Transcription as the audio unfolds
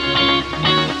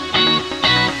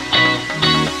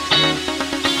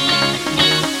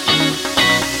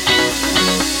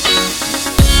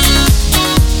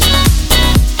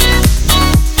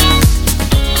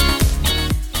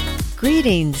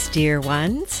Greetings, dear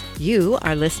ones. You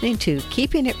are listening to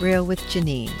Keeping It Real with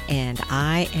Janine, and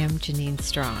I am Janine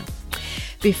Strong.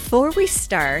 Before we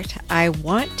start, I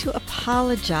want to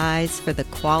apologize for the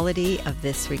quality of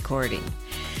this recording.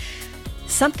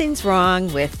 Something's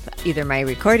wrong with either my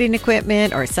recording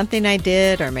equipment or something I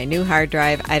did or my new hard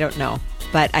drive. I don't know.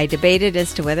 But I debated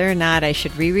as to whether or not I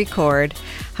should re-record.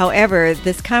 However,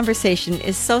 this conversation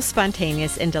is so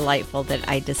spontaneous and delightful that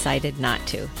I decided not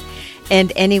to.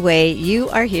 And anyway, you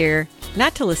are here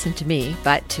not to listen to me,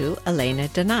 but to Elena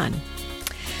Danaan.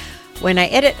 When I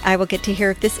edit, I will get to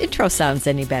hear if this intro sounds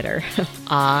any better.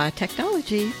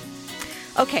 Technology.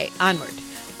 Okay, onward.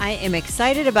 I am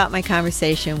excited about my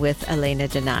conversation with Elena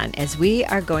Danaan as we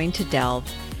are going to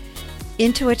delve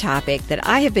into a topic that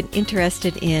I have been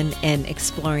interested in and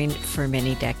exploring for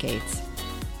many decades.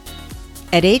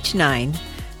 At age 9,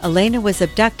 Elena was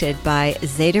abducted by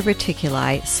Zeta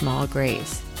Reticuli small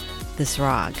grays, the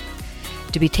Zrog,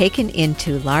 to be taken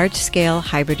into large-scale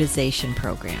hybridization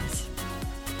programs.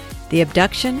 The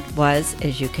abduction was,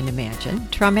 as you can imagine,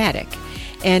 traumatic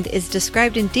and is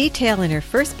described in detail in her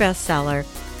first bestseller,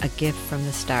 A Gift from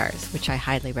the Stars, which I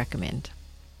highly recommend.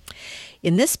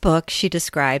 In this book, she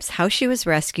describes how she was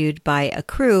rescued by a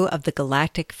crew of the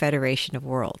Galactic Federation of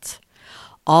Worlds,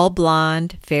 all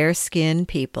blonde, fair-skinned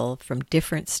people from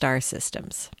different star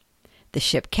systems. The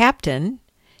ship captain,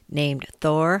 named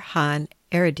Thor Han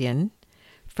Eridian,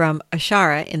 from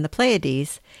Ashara in the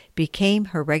Pleiades, became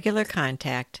her regular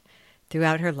contact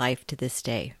throughout her life to this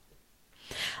day.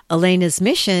 Elena's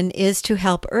mission is to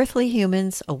help earthly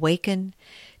humans awaken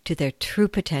to their true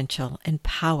potential and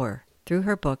power through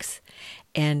her books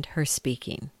and her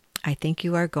speaking. I think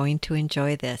you are going to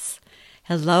enjoy this.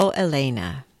 Hello,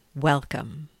 Elena.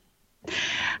 Welcome.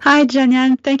 Hi,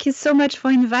 Janine. Thank you so much for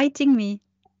inviting me.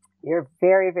 You're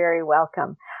very, very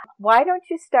welcome. Why don't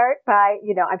you start by,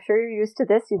 I'm sure you're used to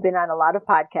this. You've been on a lot of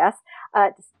podcasts,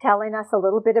 just telling us a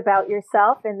little bit about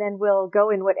yourself, and then we'll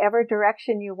go in whatever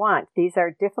direction you want. These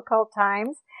are difficult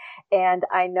times, and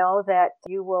I know that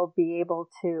you will be able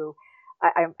to,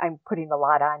 I'm putting a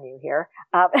lot on you here,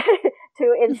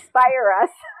 to inspire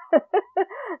us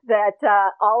that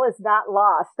all is not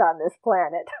lost on this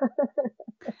planet.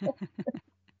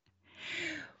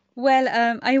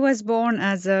 Well, I was born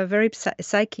as a very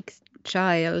psychic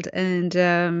child, and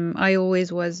I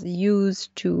always was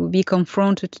used to be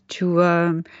confronted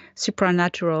to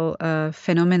supernatural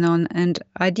phenomenon. And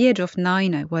at the age of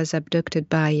 9, I was abducted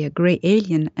by a gray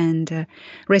alien and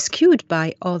rescued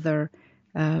by other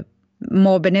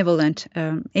more benevolent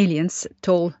aliens,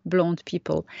 tall, blonde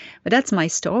people. But that's my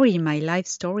story, my life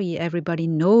story. Everybody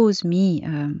knows me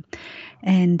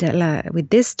with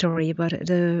this story, but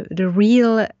the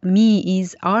real me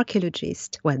is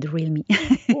archaeologist. Well, the real me,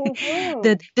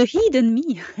 the hidden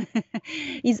me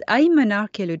is I'm an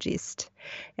archaeologist,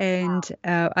 and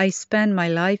I spend my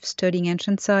life studying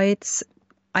ancient sites.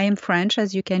 I am French,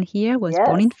 as you can hear, was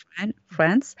born in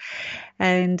France.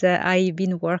 And I've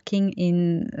been working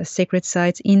in sacred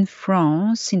sites in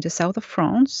France, in the south of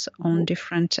France, on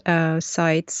different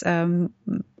sites,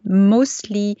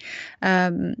 mostly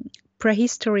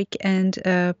prehistoric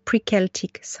and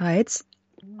pre-Celtic sites.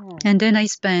 And then I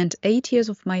spent 8 years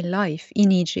of my life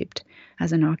in Egypt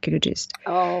as an archaeologist.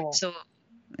 So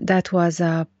that was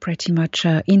pretty much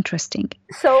interesting.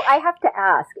 So I have to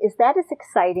ask, is that as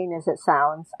exciting as it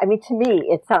sounds? I mean, to me,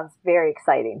 it sounds very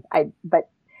exciting. But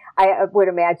I would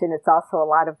imagine it's also a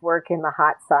lot of work in the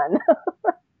hot sun.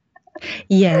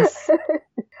 Yes.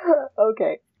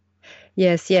 Okay.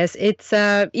 Yes.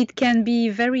 It can be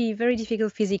very, very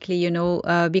difficult physically,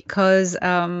 because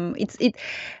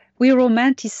we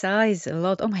romanticize a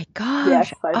lot. Oh my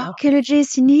gosh,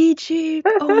 archaeologists in Egypt.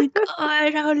 Oh my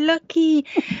God, how lucky.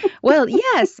 Well,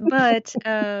 yes, but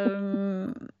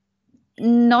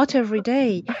not every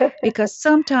day, because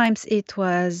sometimes it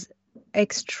was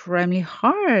extremely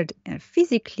hard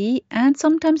physically and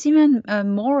sometimes even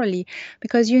morally,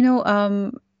 because,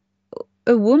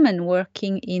 a woman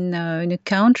working in a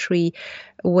country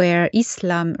where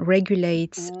Islam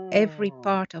regulates every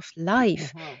part of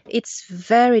life, it's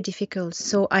very difficult.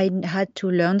 So I had to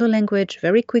learn the language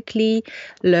very quickly,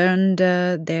 learn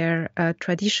their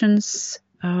traditions,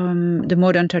 the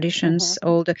modern traditions,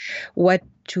 what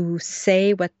to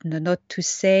say, what not to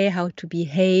say, how to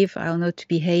behave, how not to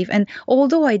behave. And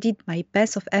although I did my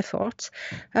best of efforts,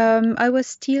 I was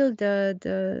still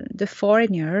the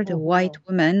foreigner, the white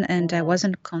woman, and I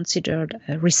wasn't considered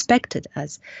respected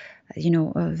as,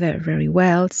 very, very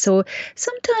well. So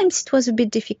sometimes it was a bit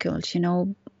difficult,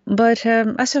 but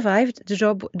I survived. The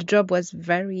job was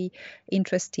very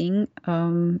interesting,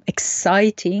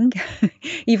 exciting,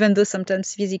 even though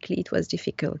sometimes physically it was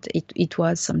difficult. It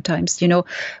was sometimes,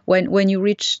 when you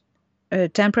reach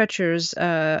temperatures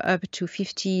up to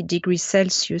 50 degrees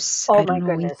Celsius. Oh I my don't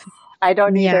know. goodness. I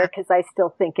don't Yeah. either because I still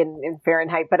think in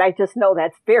Fahrenheit, but I just know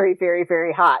that's very, very,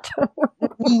 very hot.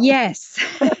 Yes.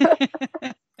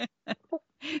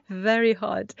 Very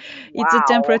hot. It's a Wow.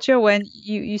 temperature when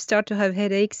you start to have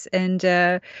headaches. And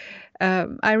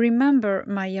I remember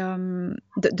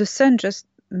the sun just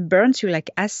burns you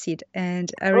like acid.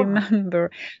 And I Oh.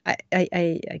 remember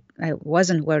I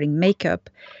wasn't wearing makeup,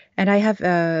 and I have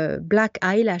black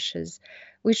eyelashes,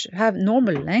 which have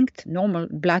normal length, normal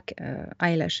black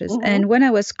eyelashes. Hmm. And when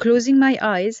I was closing my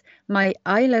eyes, my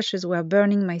eyelashes were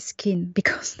burning my skin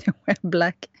because they were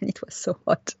black, and it was so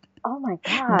hot. Oh my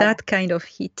God. That kind of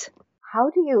heat. How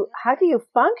do you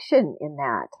function in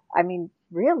that? I mean,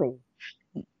 really?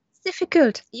 It's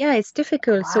difficult. Yeah, it's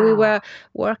difficult. So we Wow. were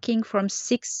working from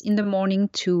 6 in the morning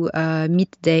to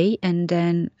midday, and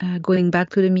then going back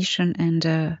to the mission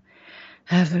and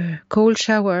have a cold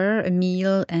shower, a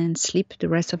meal, and sleep the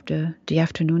rest of the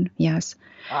afternoon. Yes,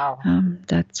 Wow.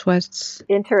 that's what's.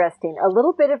 Interesting. A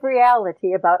little bit of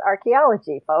reality about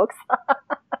archaeology, folks.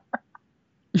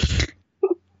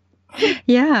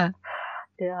 Yeah.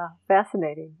 Yeah,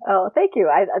 fascinating. Oh, thank you.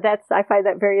 I find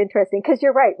that very interesting because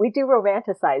you're right. We do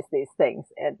romanticize these things,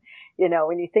 and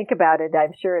when you think about it,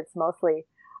 I'm sure it's mostly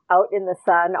out in the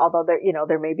sun. Although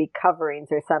there may be coverings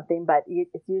or something, but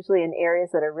it's usually in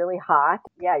areas that are really hot.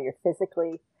 Yeah, you're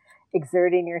physically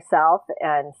exerting yourself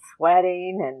and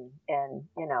sweating, and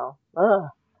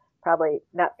probably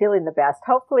not feeling the best.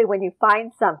 Hopefully, when you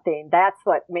find something, that's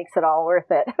what makes it all worth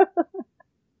it.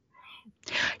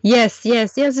 Yes,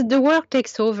 yes, yes. The work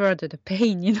takes over the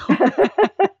pain.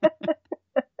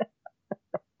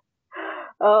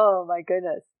 Oh my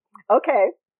goodness.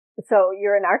 Okay. So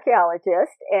you're an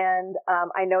archaeologist, and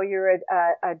I know you're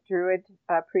a Druid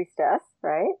priestess,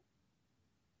 right?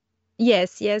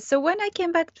 Yes, yes. So when I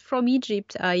came back from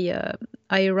Egypt, I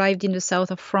arrived in the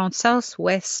south of France,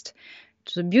 southwest.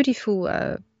 It was a beautiful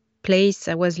place.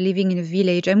 I was living in a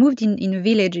village. I moved in a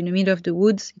village in the middle of the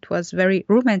woods. It was very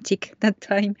romantic that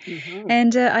time, Mm-hmm.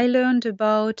 and I learned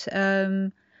about.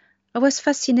 I was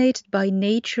fascinated by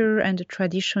nature and the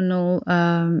traditional,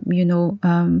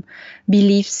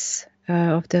 beliefs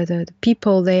of the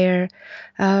people there.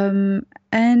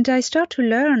 And I start to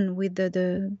learn with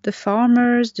the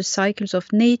farmers, the cycles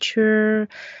of nature,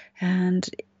 and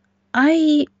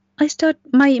I I start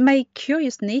my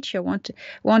curious nature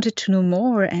wanted to know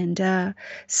more, and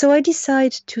so I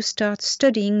decided to start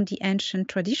studying the ancient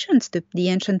traditions, the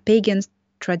ancient pagan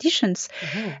traditions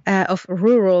Mm-hmm. of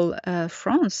rural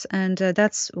France, and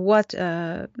that's what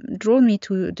drew me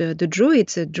to the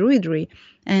Druids, Druidry,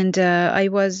 and I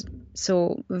was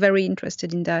so very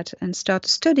interested in that and started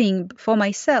studying for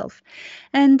myself.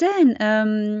 And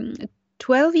then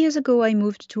 12 years ago, I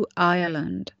moved to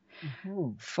Ireland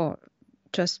Mm-hmm. for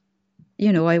just,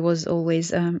 I was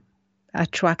always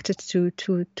attracted to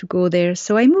go there.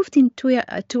 So I moved into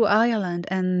to Ireland,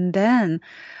 and then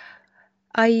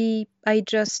I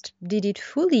just did it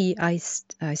fully. I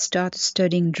started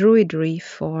studying Druidry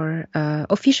for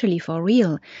officially for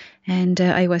real, and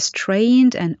I was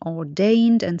trained and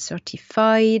ordained and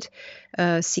certified.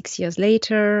 6 years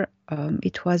later,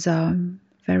 it was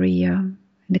very an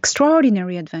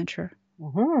extraordinary adventure.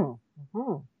 Mm-hmm.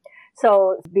 Mm-hmm.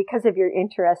 So, because of your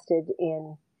interested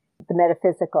in the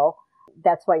metaphysical,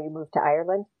 that's why you moved to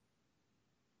Ireland?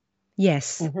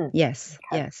 Yes, Mm-hmm. yes,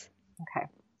 Okay. yes. Okay.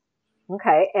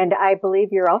 Okay. And I believe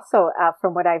you're also,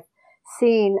 from what I've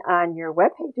seen on your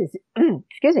webpage,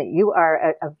 excuse me, you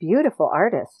are a beautiful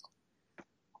artist.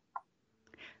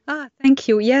 Ah, thank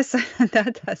you. Yes,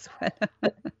 that as well.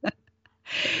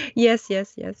 Yes,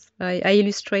 yes, yes. I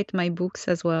illustrate my books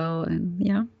as well, and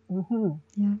yeah, Mm-hmm.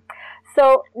 yeah.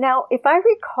 So now, if I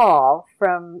recall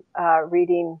from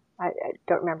reading, I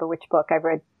don't remember which book, I've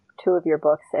read two of your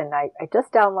books, and I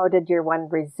just downloaded your one,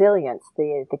 Resilience,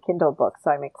 the Kindle book,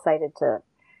 so I'm excited to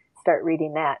start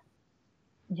reading that.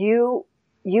 You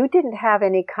didn't have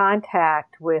any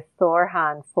contact with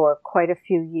Thorhan for quite a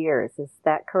few years, is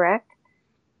that correct?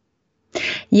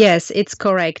 Yes, it's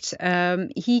correct.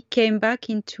 He came back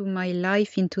into my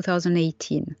life in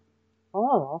 2018.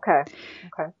 Oh, okay.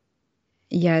 Okay.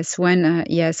 Yes, when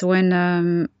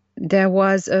there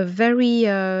was a very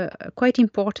quite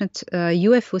important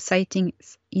UFO sighting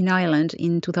in Ireland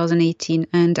in 2018,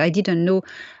 and I didn't know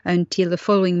until the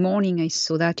following morning. I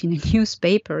saw that in the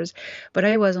newspapers, but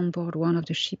I was on board one of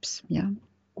the ships. Yeah.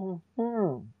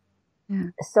 Mm-hmm. Yeah.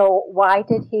 So why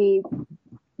did he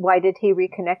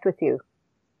reconnect with you?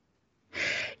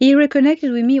 He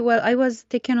reconnected with me. Well, I was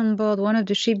taken on board one of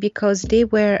the ship because they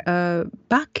were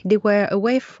back. They were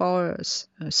away for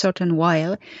a certain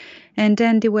while, and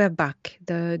then they were back.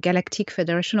 The Galactic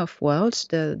Federation of Worlds,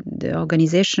 the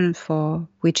organization for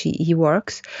which he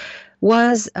works,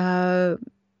 was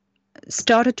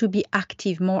started to be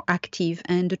active, more active,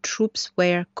 and the troops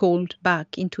were called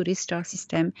back into the star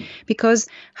system because,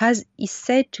 as he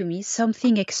said to me,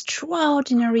 something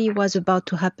extraordinary was about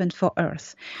to happen for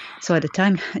Earth. So at the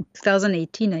time,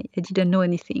 2018, I didn't know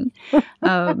anything.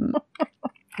 I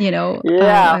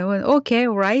went, okay,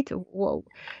 right. Whoa.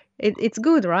 It's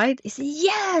good, right? He said,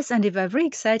 yes. And they were very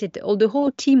excited. The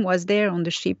whole team was there on the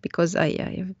ship because I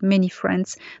have many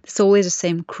friends. It's always the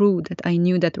same crew that I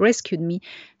knew that rescued me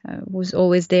was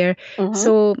always there. Mm-hmm.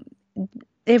 So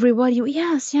everybody,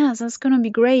 yes, that's going to be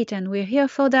great. And we're here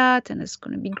for that. And it's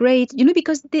going to be great,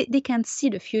 because they can see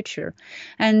the future.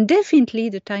 And definitely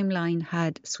the timeline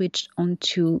had switched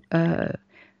onto a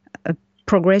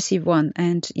progressive one,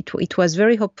 and it was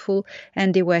very hopeful,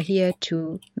 and they were here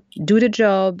to do the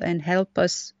job and help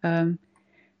us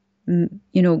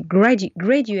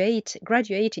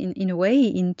graduate in a way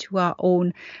into our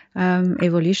own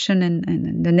evolution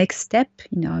and the next step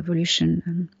in our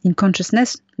evolution in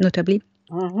consciousness, notably.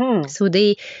 Mm-hmm. So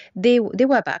they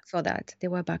were back for that.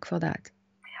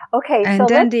 Okay, and so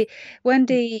then when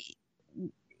they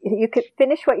you could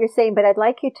finish what you're saying, but I'd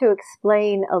like you to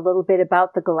explain a little bit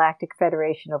about the Galactic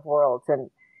Federation of Worlds and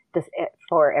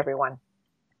for everyone.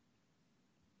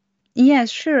 Yes,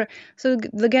 sure. So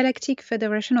the Galactic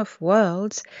Federation of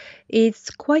Worlds is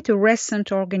quite a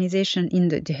recent organization in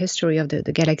the history of the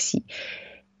galaxy.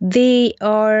 They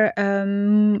are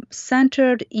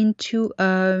centered into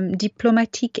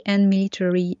diplomatic and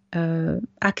military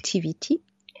activity.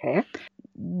 Okay.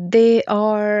 They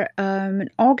are an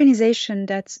organization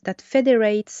that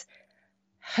federates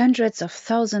hundreds of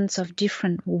thousands of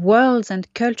different worlds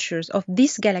and cultures of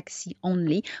this galaxy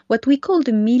only. What we call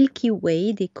the Milky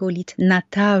Way, they call it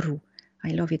Nataru. I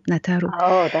love it, Nataru.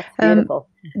 Oh, that's beautiful.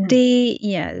 They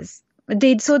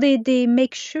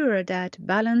make sure that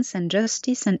balance and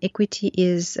justice and equity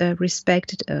is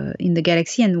respected in the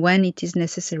galaxy, and when it is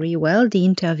necessary, they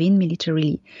intervene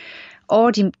militarily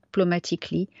or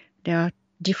diplomatically. There are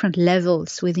different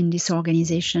levels within this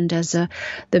organization. There's the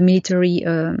military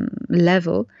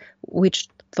level, which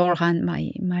Thorhan,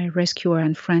 my rescuer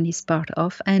and friend, is part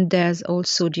of. And there's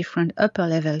also different upper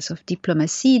levels of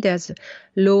diplomacy. There's a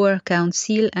lower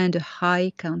council and a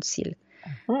high council.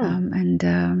 And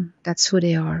that's who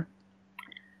they are.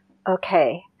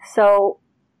 Okay. So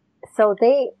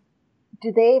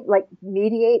do they like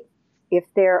mediate if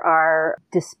there are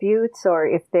disputes, or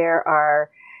if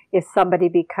somebody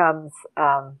becomes,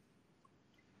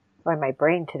 my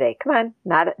brain today, come on,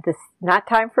 not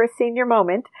time for a senior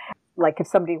moment. Like if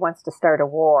somebody wants to start a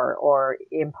war or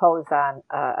impose on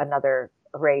another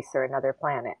race or another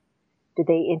planet, do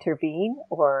they intervene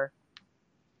or?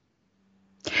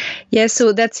 Yeah,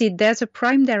 so that's it. There's a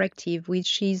prime directive,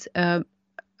 which is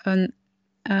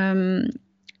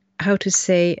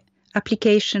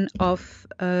application of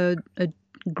a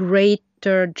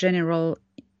greater general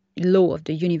law of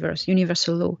the universe,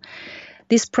 universal law.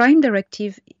 This prime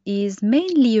directive is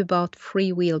mainly about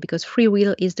free will, because free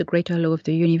will is the greater law of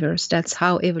the universe. That's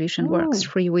how evolution works,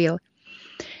 free will.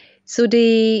 So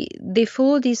they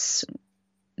follow these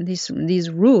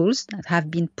rules that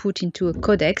have been put into a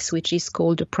codex, which is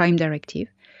called the prime directive.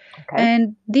 Okay.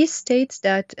 And this states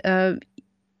that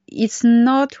it's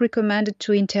not recommended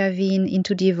to intervene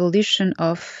into the evolution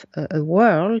of a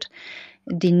world.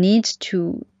 They need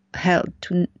to help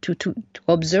to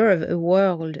observe a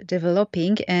world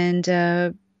developing,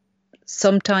 and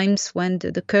sometimes when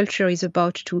the culture is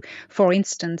about to, for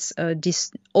instance,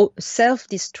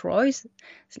 self-destroy,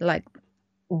 like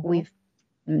we've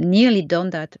nearly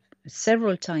done that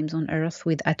several times on Earth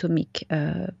with atomic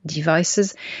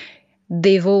devices.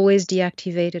 They've always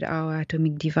deactivated our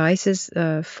atomic devices,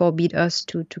 forbid us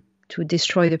to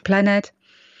destroy the planet.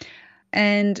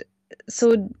 And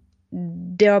so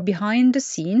they are behind the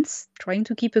scenes trying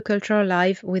to keep a culture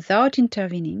alive without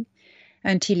intervening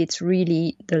until it's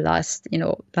really the last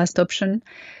option.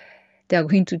 They are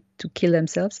going to kill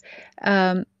themselves.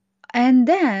 And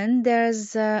then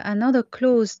there's another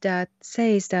clause that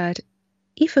says that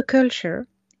if a culture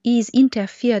is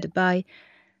interfered by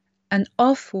an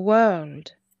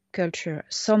off-world culture,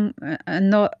 some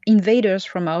invaders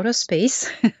from outer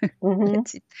space,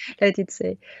 let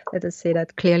us say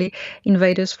that clearly,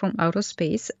 invaders from outer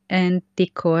space, and they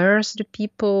coerce the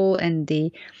people, and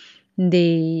they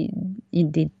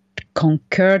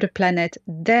conquer the planet,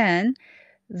 then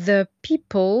the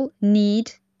people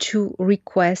need to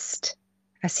request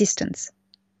assistance.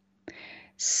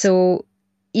 So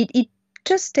it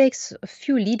just takes a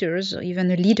few leaders or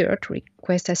even a leader to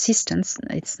request assistance.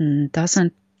 It's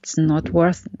not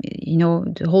worth,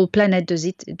 the whole planet does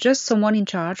it. Just someone in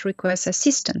charge requests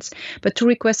assistance. But to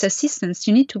request assistance,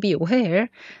 you need to be aware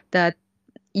that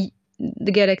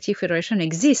the Galactic Federation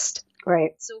exists.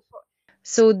 Right.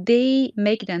 So they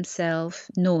make themselves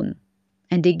known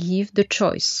and they give the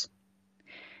choice.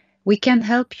 We can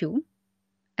help you.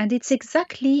 And it's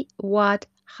exactly what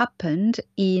happened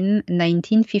in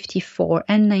 1954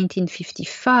 and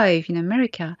 1955 in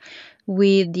America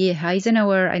with the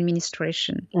Eisenhower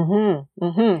administration. Mm-hmm,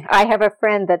 mm-hmm. I have a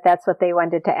friend that's what they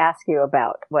wanted to ask you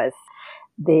about, was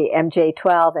the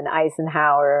MJ-12 and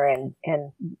Eisenhower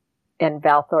and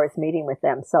Val Thor's meeting with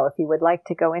them. So if you would like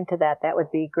to go into that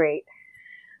would be great.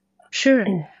 Sure.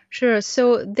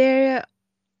 So there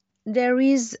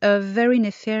is a very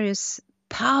nefarious,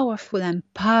 powerful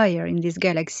empire in this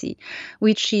galaxy,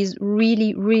 which is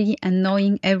really, really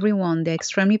annoying everyone. They're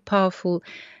extremely powerful.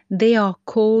 They are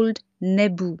called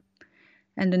Nebu.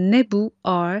 And the Nebu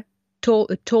are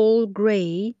a tall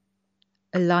gray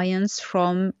alliance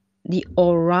from the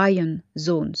Orion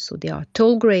zone. So they are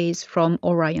tall grays from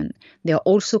Orion. They are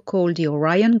also called the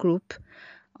Orion Group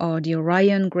or the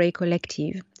Orion Gray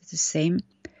Collective. It's the same.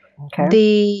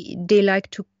 Okay. They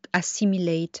like to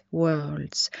assimilate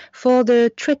worlds. For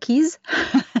the Trekkies,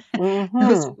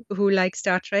 those who like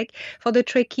Star Trek, for the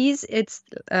Trekkies,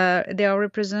 they are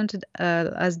represented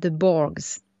as the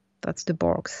Borgs. That's the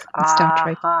Borgs in Star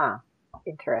Trek.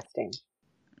 Interesting.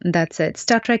 That's it.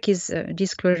 Star Trek is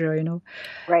disclosure,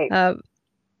 Right.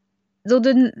 So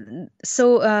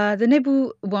the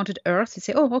Nebu wanted Earth. They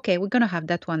say, oh, okay, we're gonna have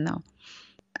that one now.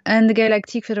 And the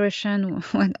Galactic Federation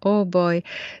went, oh boy.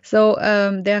 So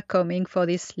they're coming for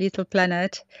this little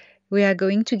planet. We are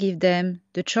going to give them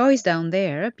the choice down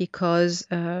there because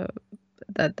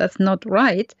that's not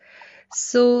right.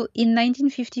 So in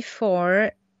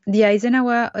 1954, the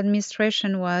Eisenhower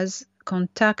administration was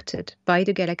contacted by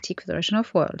the Galactic Federation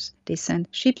of Worlds. They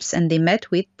sent ships and they met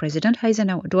with President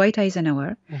Dwight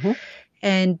Eisenhower. Mm-hmm.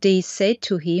 And they said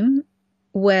to him,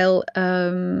 well,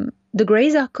 the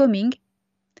Greys are coming.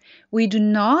 We do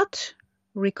not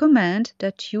recommend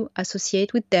that you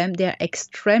associate with them. They're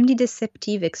extremely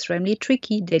deceptive, extremely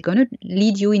tricky. They're going to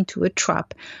lead you into a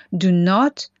trap.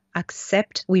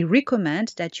 We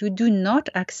recommend that you do not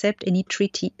accept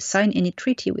sign any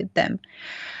treaty with them.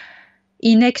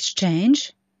 In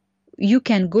exchange, you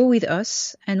can go with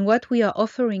us, and what we are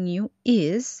offering you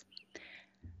is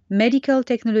medical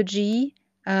technology,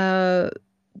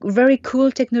 very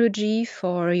cool technology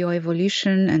for your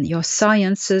evolution and your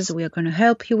sciences. We are going to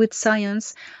help you with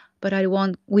science, but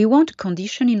we want a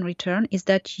condition in return is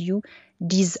that you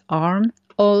disarm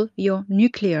all your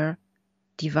nuclear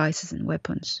devices and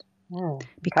weapons. Okay.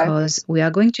 Because we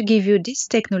are going to give you this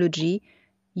technology.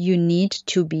 You need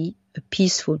to be a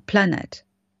peaceful planet.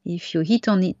 If you hit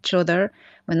on each other,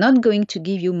 we're not going to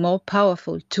give you more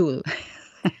powerful tool.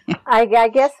 I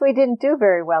guess we didn't do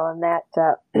very well in that.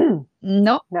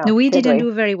 No, we didn't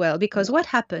do very well because what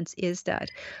happens is that,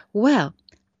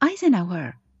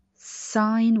 Eisenhower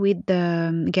signed with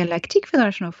the Galactic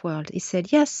Federation of Worlds. He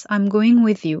said, yes, I'm going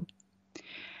with you.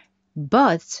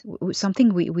 But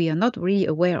something we are not really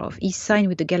aware of, he signed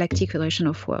with the Galactic Federation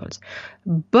of Worlds.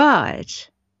 But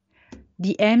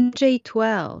the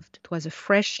MJ-12, it was a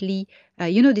freshly,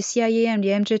 the CIA and the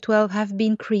MJ-12 have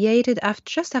been created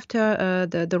just after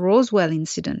the Roswell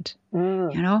incident.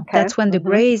 Okay. That's when the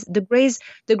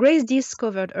Greys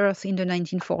discovered Earth in the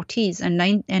 1940s, and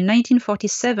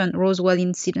 1947 Roswell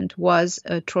incident was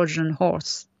a Trojan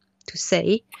horse to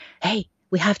say, hey,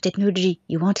 we have technology.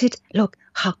 You want it? Look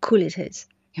how cool it is.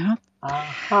 Yeah.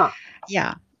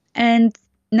 And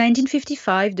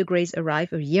 1955, the Greys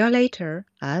arrive a year later,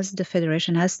 as the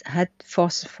Federation had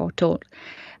foretold.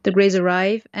 The Greys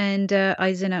arrive, and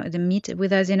Eisenhower, they meet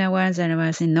with Eisenhower.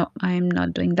 Eisenhower said, no, I'm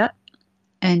not doing that.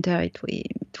 And it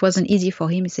wasn't easy for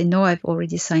him. He said, no, I've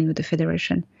already signed with the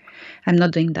Federation. I'm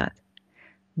not doing that.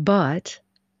 But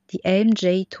the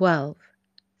MJ-12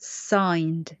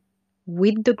 signed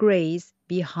with the Greys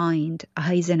behind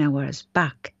Eisenhower's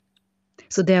back.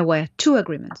 So there were two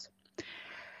agreements.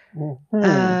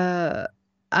 Mm-hmm.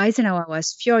 Eisenhower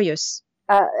was furious.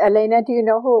 Elena, do you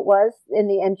know who it was in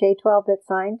the MJ-12 that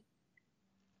signed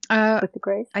with the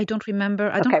Greys? I don't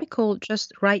remember. I don't recall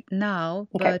just right now.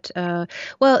 Okay.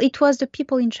 But it was the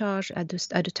people in charge at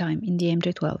the time in the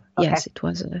MJ-12. Okay. Yes, it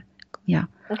was. Yeah.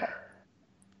 Okay.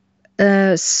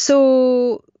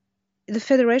 So the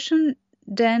Federation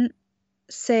then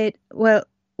said, well,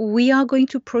 we are going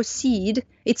to proceed.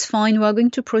 It's fine. We are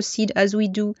going to proceed as we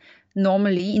do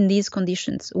normally in these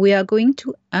conditions. We are going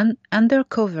to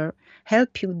undercover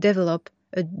help you develop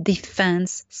a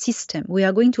defense system. We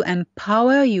are going to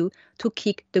empower you to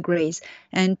kick the Greys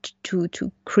and to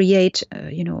create,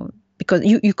 because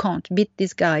you can't beat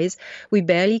these guys. We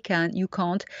barely can. You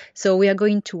can't. So we are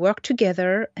going to work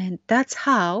together. And that's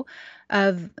how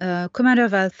Commander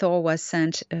Val Thor was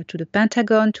sent to the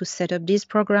Pentagon to set up these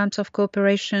programs of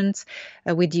cooperations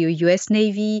with the U.S.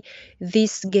 Navy.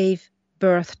 This gave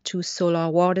birth to Solar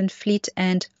Warden Fleet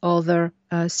and other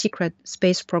secret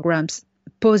space programs,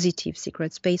 positive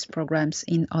secret space programs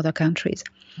in other countries.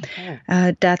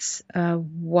 Okay. That's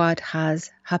what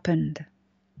has happened.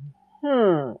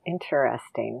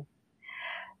 Interesting.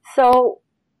 So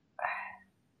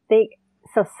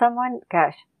someone,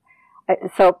 gosh,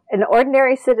 so an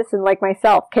ordinary citizen like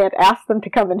myself can't ask them to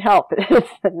come and help. It's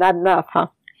not enough, huh?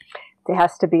 There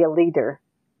has to be a leader.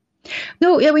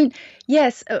 No, I mean,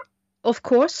 yes, of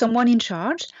course, someone in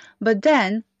charge, but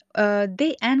then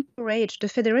the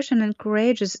Federation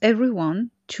encourages everyone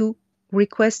to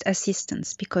request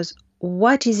assistance, because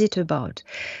what is it about?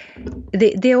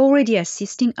 They're already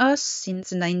assisting us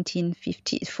since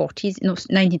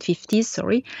 1950s,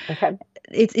 sorry. Okay.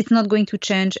 It's not going to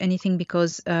change anything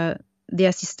because the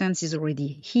assistance is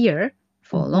already here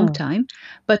for a long time.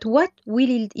 But what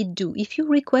will it do? If you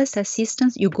request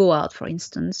assistance, you go out, for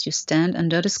instance, you stand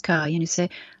under the sky and you say,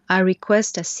 I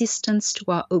request assistance to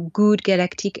our good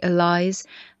galactic allies,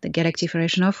 the Galactic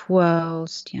Federation of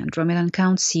Worlds, the Andromedan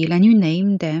Council, and you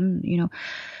name them,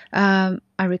 I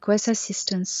request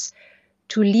assistance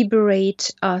to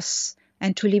liberate us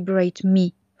and to liberate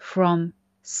me from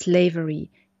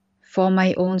slavery, for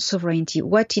my own sovereignty.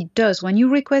 What it does, when you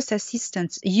request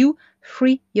assistance, you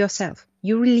free yourself.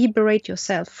 You liberate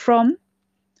yourself from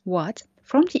what?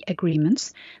 From the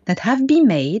agreements that have been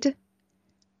made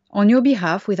on your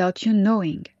behalf without you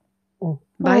knowing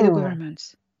by the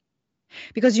governments.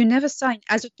 Because you never sign,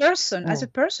 as a person,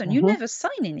 you never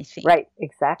sign anything. Right,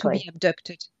 exactly. To be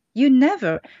abducted. You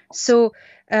never. So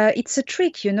it's a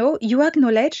trick, You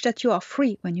acknowledge that you are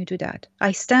free when you do that.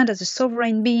 I stand as a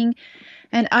sovereign being,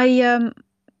 and I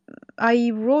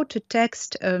wrote a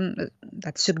text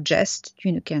that suggests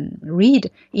you can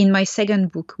read in my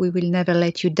second book, We Will Never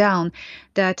Let You Down,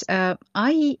 that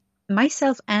I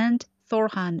myself and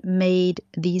Thorhan made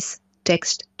this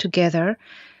text together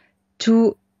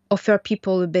to offer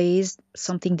people a base,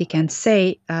 something they can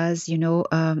say as,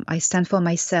 I stand for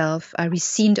myself. I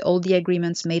rescind all the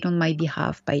agreements made on my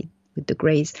behalf with the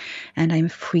Greys, and I'm a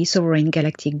free, sovereign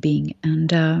galactic being.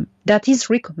 And that is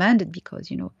recommended because,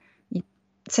 it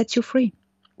sets you free.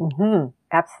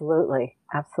 Absolutely.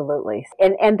 Absolutely.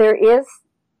 And there is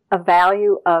a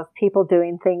value of people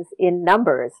doing things in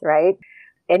numbers, right?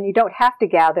 And you don't have to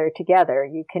gather together.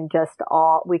 You can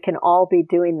we can all be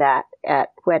doing that at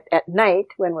night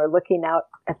when we're looking out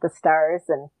at the stars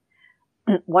and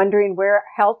wondering where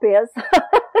help is.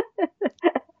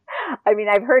 I mean,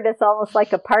 I've heard it's almost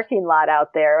like a parking lot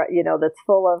out there, that's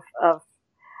full of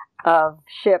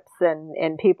ships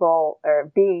and people or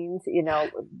beings,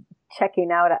 checking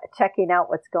out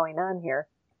what's going on here.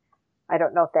 I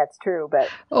don't know if that's true, but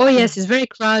oh yes, it's very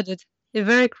crowded. It's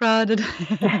very crowded.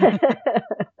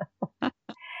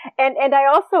 And I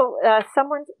also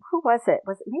someone, who was it?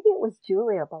 Maybe it was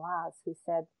Julia Balaz who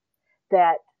said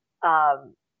that.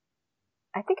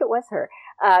 I think it was her.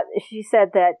 She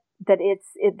said that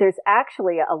there's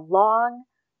actually a long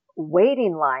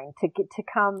waiting line to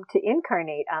come to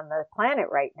incarnate on the planet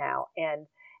right now, and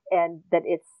that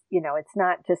it's it's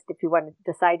not just if you want to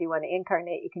decide you want to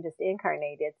incarnate, you can just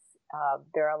incarnate. It's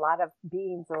there are a lot of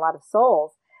beings, a lot of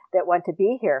souls that want to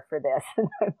be here for this, and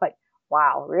I'm like,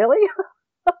 wow, really?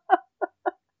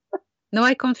 No,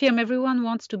 I confirm. Everyone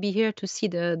wants to be here to see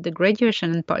the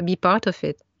graduation and be part of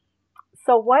it.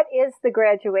 So, what is the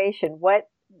graduation? Why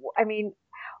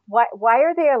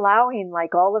are they allowing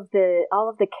like all of the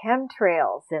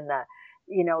chemtrails and the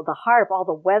the HAARP, all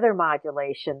the weather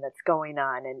modulation that's going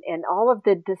on, and all of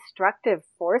the destructive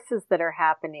forces that are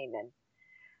happening, and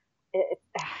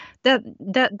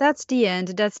that's the end.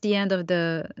 That's the end of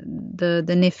the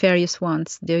nefarious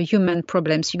ones, the human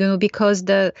problems. Because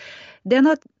they're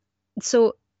not.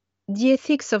 So the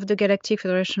ethics of the Galactic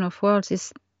Federation of Worlds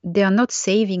is they are not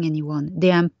saving anyone. They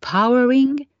are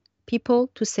empowering people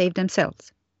to save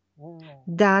themselves.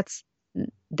 They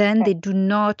do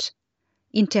not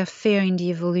interfere in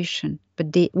the evolution.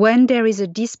 But when there is a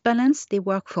disbalance, they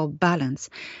work for balance.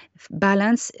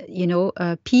 Balance,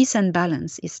 peace and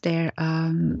balance is their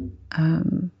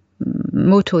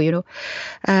motto,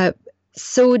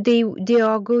 So they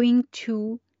are going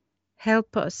to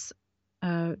help us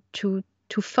to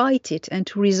fight it and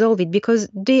to resolve it, because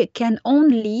they can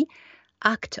only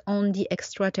act on the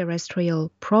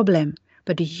extraterrestrial problem,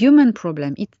 but the human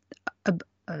problem, it's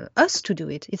us to do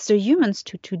it. It's the humans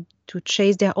to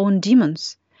chase their own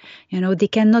demons. They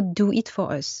cannot do it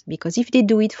for us, because if they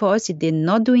do it for us, if they're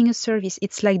not doing a service,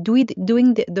 it's like doing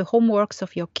the homeworks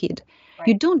of your kid. Right.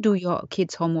 You don't do your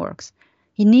kid's homeworks.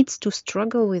 He needs to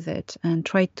struggle with it and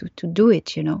try to do it,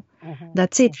 Mm-hmm.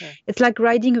 That's it. Mm-hmm. It's like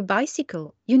riding a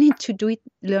bicycle. You need to do it,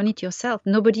 learn it yourself.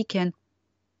 Nobody can,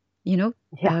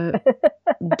 Yeah.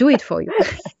 do it for you.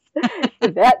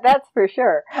 That's for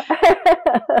sure.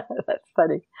 That's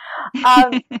funny.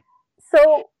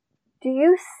 So do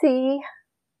you see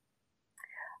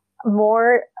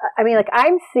more, I mean, like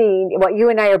I'm seeing what you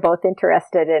and I are both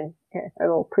interested in, a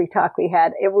little pre-talk we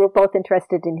had, we're both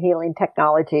interested in healing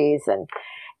technologies and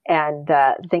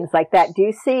things like that. Do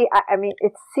you see, I mean,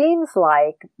 it seems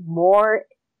like more,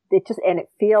 and it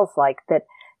feels like that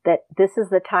this is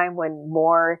the time when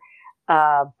more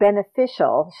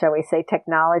beneficial, shall we say,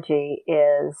 technology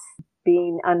is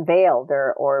being unveiled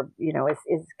or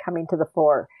is coming to the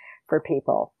fore for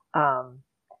people.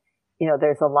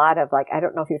 There's a lot of, like, I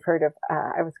don't know if you've heard of,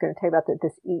 I was going to tell you about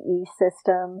this EE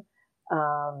system.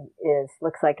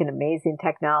 Looks like an amazing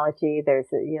technology. There's,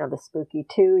 the Spooky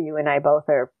 2. You and I both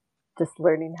are just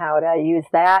learning how to use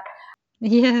that.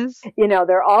 Yes.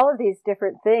 There are all of these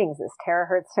different things. This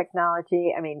terahertz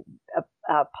technology. I mean,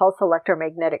 pulse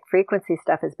electromagnetic frequency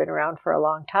stuff has been around for a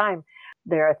long time.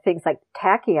 There are things like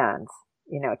tachyons,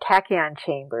 tachyon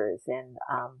chambers and,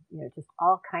 just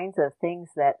all kinds of things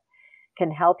that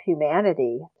can help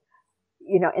humanity.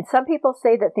 And some people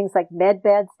say that things like med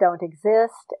beds don't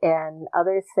exist, and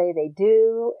others say they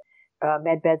do.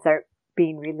 Med beds aren't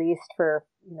being released for,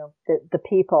 the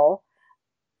people.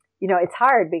 It's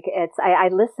hard because I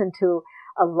listen to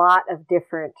a lot of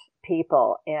different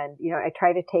people, and, I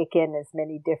try to take in as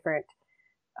many different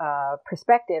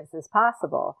perspectives as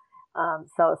possible.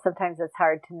 So sometimes it's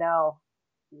hard to know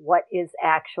what is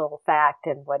actual fact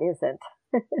and what isn't.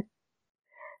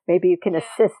 Maybe you can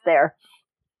assist there.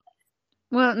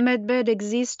 Well, medbed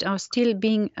exist, are still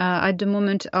being at the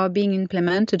moment are being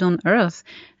implemented on Earth,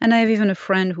 and I have even a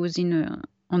friend who's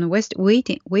on a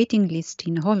waiting list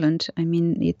in Holland. I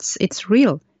mean, it's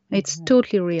real. It's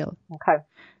totally real. Okay.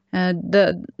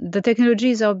 The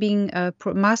technologies are being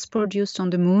mass produced on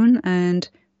the moon, and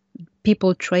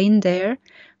people train there,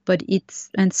 but it's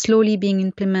slowly being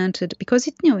implemented because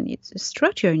it's a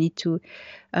structure. You need to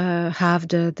have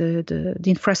the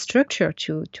infrastructure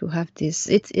to have this.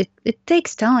 It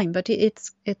takes time, but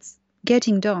it's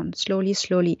getting done slowly.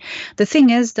 The thing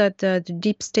is that the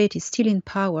deep state is still in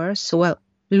power, so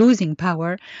losing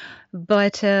power,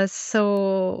 but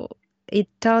so it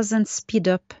doesn't speed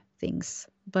up things.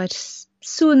 But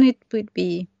soon it will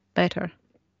be better.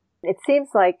 It seems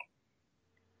like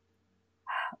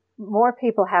more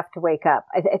people have to wake up.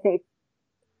 I think,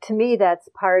 to me, that's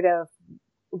part of,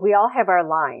 we all have our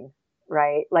line,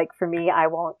 right? Like for me, I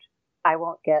won't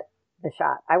get the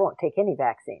shot. I won't take any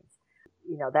vaccines.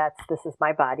 This is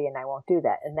my body and I won't do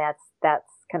that. And that's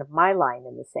kind of my line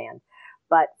in the sand.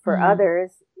 But for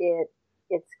others,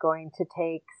 it's going to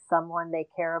take someone they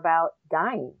care about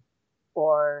dying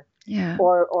or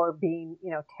being,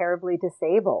 terribly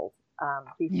disabled,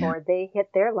 before they hit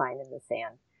their line in the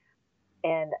sand.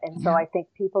 And so I think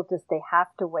people they have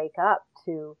to wake up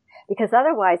to, because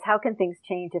otherwise, how can things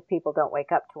change if people don't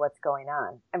wake up to what's going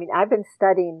on? I mean, I've been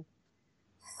studying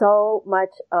so much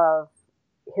of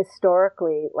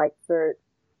historically, like for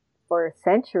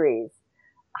centuries,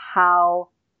 how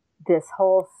this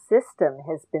whole system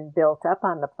has been built up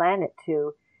on the planet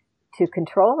to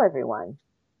control everyone.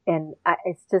 And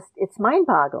it's mind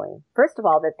boggling. First of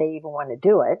all, that they even want to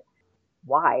do it.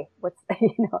 Why?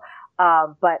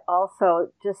 But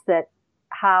also just that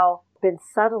how been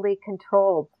subtly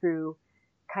controlled through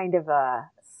kind of a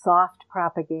soft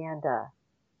propaganda,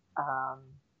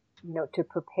 to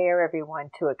prepare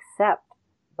everyone to accept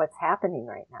what's happening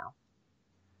right now.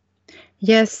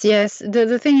 Yes.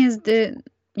 The thing is the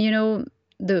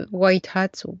White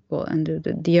Hats and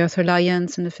the Earth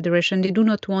Alliance and the Federation, they do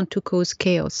not want to cause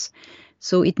chaos.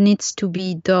 So it needs to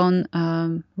be done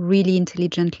really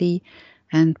intelligently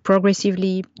and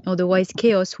progressively. Otherwise,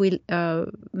 chaos will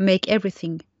make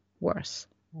everything worse.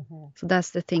 So that's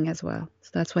the thing as well.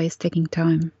 So that's why it's taking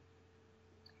time.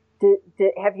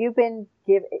 Have you been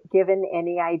given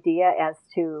any idea as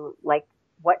to like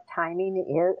what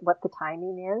the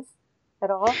timing is?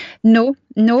 at all?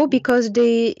 No, because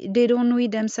they don't know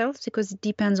it themselves, because it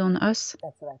depends on us.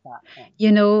 That's what I thought.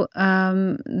 Yeah.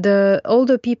 The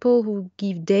older people who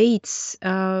give dates,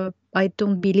 I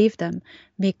don't believe them,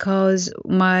 because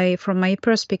from my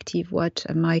perspective, what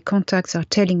my contacts are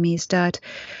telling me is that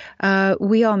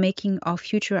we are making our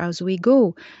future as we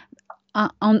go.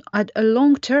 At a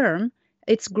long term,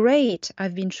 it's great.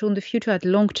 I've been shown the future at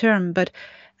long term, but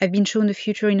I've been shown the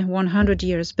future in 100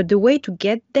 years. But the way to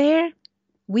get there,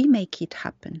 we make it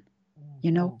happen.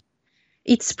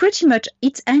 It's pretty much,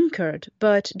 it's anchored,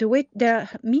 but there are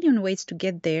a million ways to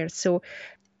get there. So,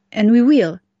 and we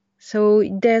will. So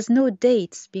there's no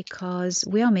dates, because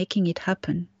we are making it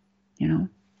happen. Got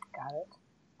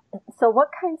it. So what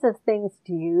kinds of things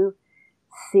do you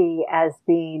see as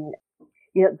being,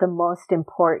 the most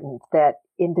important that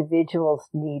individuals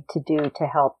need to do to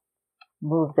help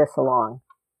move this along?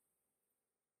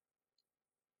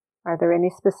 Are there any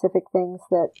specific things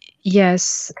that?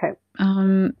 Yes. Okay.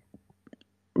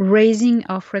 Raising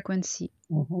our frequency,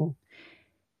 mm-hmm.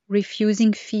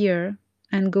 refusing fear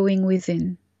and going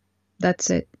within.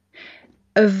 That's it.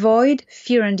 Avoid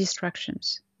fear and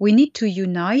distractions. We need to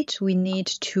unite. We need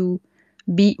to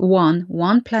be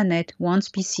one planet, one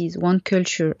species, one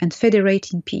culture, and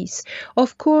federate in peace.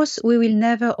 Of course, we will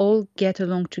never all get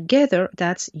along together.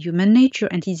 That's human nature,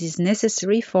 and it is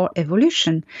necessary for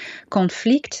evolution.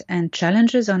 Conflict and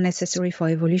challenges are necessary for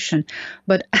evolution.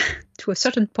 But to a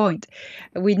certain point,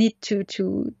 we need to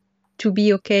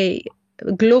be okay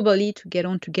globally, to get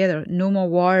on together. No more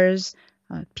wars.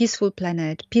 Peaceful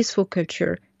planet, peaceful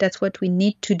culture. That's what we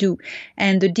need to do.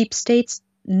 And the deep state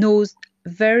knows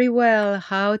very well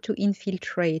how to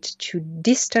infiltrate, to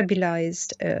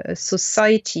destabilize a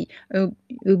society, a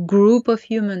group of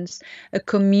humans, a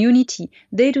community.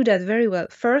 They do that very well.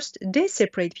 First, they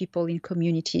separate people in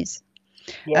communities.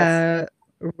 Yes.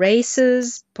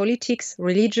 Races, politics,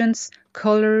 religions,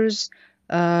 colors,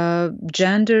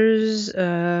 genders,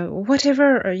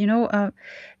 whatever,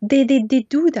 they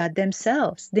do that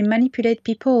themselves. They manipulate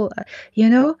people,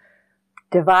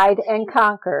 Divide and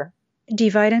conquer.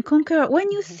 Divide and conquer.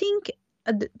 When you think,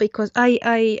 because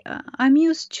I'm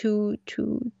used to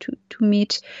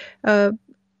meet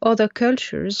other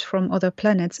cultures from other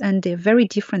planets, and they're very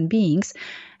different beings,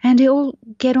 and they all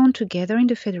get on together in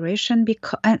the Federation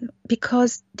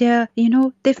because they're,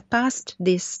 they've passed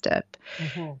this step.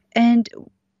 Mm-hmm. And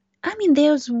I mean,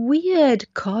 there's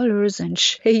weird colors and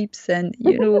shapes and,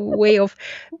 way of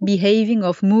behaving,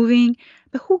 of moving,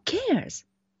 but who cares?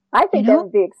 I think that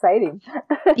would be exciting.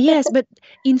 Yes, but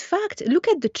in fact, look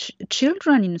at the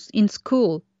children in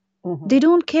school. Mm-hmm. They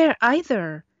don't care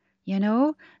either.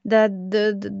 That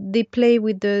they play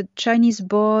with the Chinese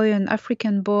boy, an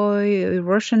African boy, a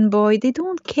Russian boy. They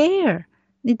don't care.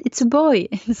 It's a boy.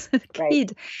 It's a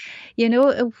kid.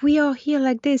 Right. We are here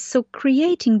like this. So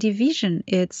creating division,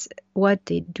 it's what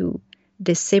they do.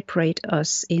 They separate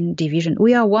us in division.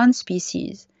 We are one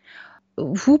species.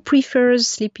 Who prefers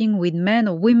sleeping with men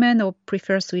or women, or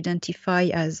prefers to identify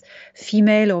as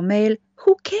female or male?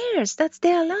 Who cares? That's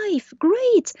their life.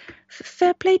 Great.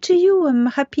 Fair play to you. I'm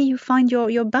happy you find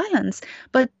your balance.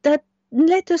 But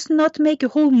let us not make a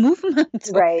whole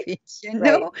movement right. of it,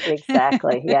 Right.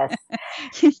 Exactly. Yes.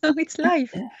 It's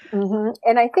life. Mm-hmm.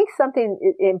 And I think something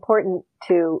important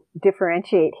to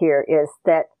differentiate here is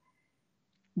that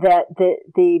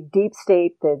the deep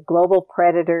state, the global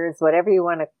predators, whatever you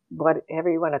want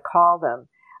to call them,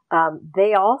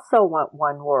 they also want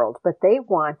one world, but they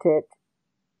want it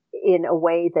in a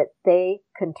way that they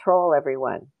control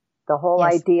everyone. The whole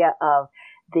idea of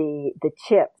the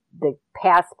chips, the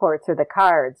passports or the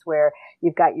cards where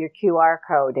you've got your QR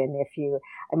code, and if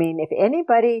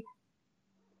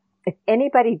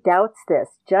anybody doubts this,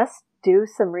 just do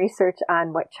some research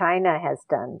on what China has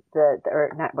done,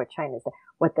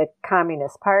 what the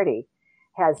Communist Party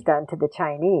has done to the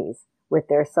Chinese with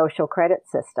their social credit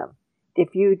system.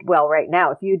 Right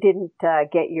now, if you didn't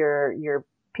get your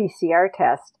PCR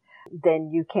test, then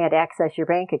you can't access your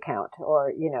bank account,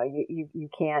 or you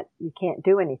can't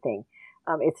do anything.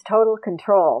 It's total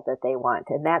control that they want,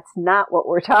 and that's not what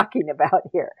we're talking about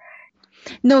here.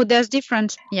 No, there's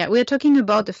different. Yeah, we're talking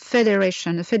about the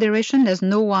Federation. The Federation, there's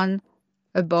no one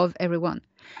above everyone.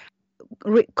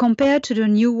 Compared to the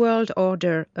New World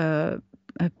Order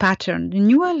pattern, the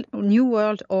New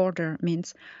World Order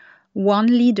means one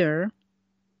leader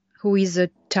who is a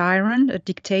tyrant, a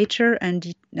dictator,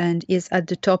 and is at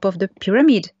the top of the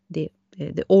pyramid, the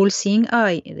all-seeing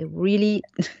eye. They really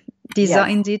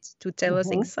designed it to tell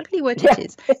us exactly what it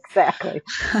is. Exactly.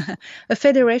 A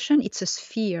federation, it's a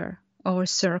sphere or a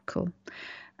circle.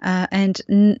 And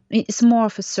it's more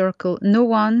of a circle. No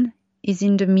one is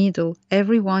in the middle.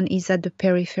 Everyone is at the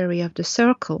periphery of the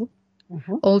circle,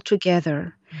 all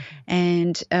together.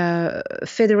 And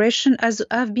federation, as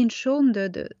I've been shown,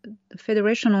 the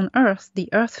federation on Earth, the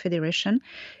Earth Federation,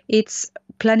 it's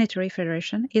planetary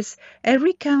federation, is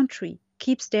every country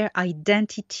keeps their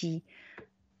identity,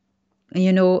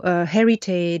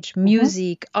 heritage,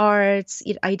 music, arts,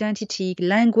 identity,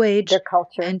 language, their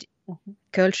culture, and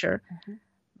culture.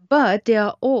 But they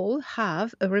all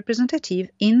have a representative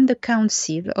in the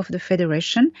council of the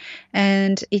federation,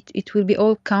 and it will be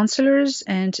all councillors,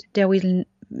 and they will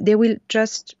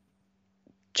just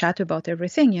chat about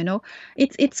everything.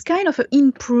 It's kind of an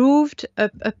improved,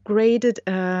 upgraded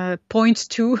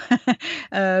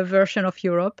 0.2 version of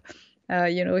Europe.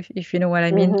 If you know what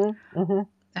I mean,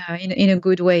 in a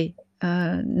good way.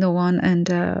 No one.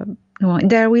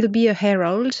 There will be a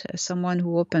herald, someone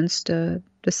who opens the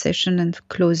session and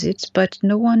close it, but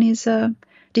no one is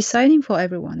deciding for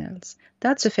everyone else.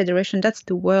 That's a federation. That's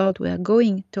the world we are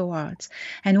going towards.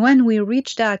 And when we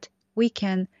reach that, we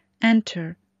can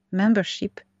enter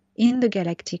membership in the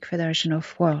Galactic Federation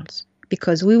of Worlds,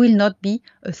 because we will not be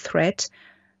a threat,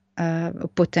 a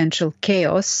potential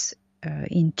chaos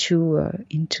into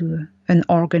an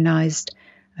organized,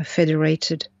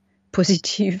 federated,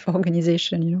 positive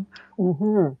organization.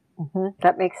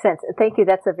 That makes sense. Thank you.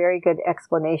 That's a very good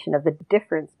explanation of the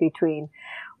difference between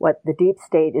what the deep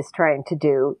state is trying to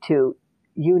do to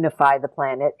unify the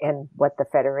planet and what the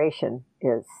Federation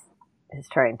is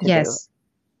trying to do,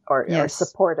 or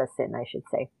support us in, I should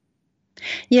say.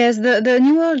 Yes, the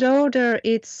New World Order,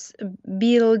 it's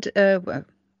built,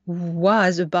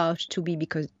 was about to be,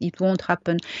 because it won't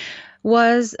happen,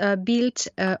 was built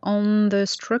on the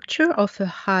structure of a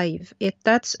hive.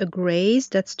 That's the Greys,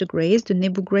 the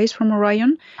Nebu Greys from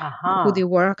Orion, who they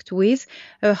worked with.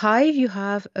 A hive, you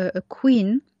have a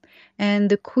queen, and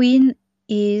the queen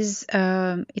is,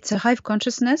 it's a hive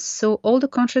consciousness, so all the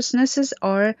consciousnesses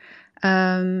are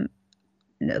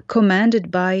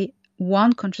commanded by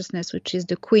one consciousness, which is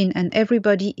the queen, and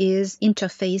everybody is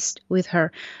interfaced with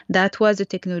her. That was the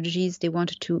technologies they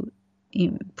wanted to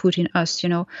put in us,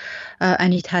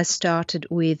 and it has started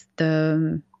with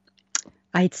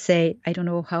I'd say, I don't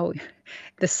know how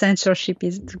the censorship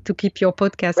is to keep your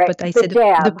podcast, right. But I the said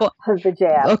jab. The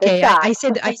jab. Okay, I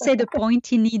said the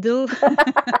pointy needle.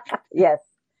 Yes.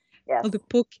 Or the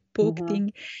poke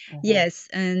thing. Yes,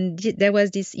 and there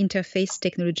was this interface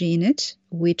technology in it,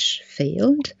 which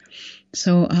failed.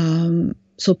 So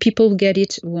people get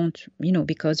it, won't,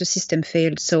 because the system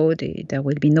failed. So there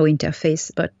will be no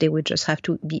interface, but they will just have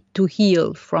to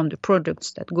heal from the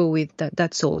products that go with that.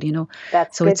 That's all,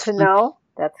 That's so good to know.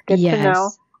 That's good to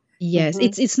know. Yes,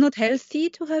 it's not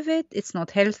healthy to have it. It's not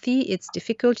healthy. It's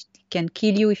difficult. It can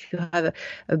kill you if you have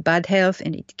a bad health,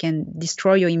 and it can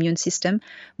destroy your immune system.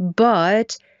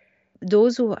 But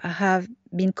those who have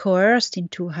been coerced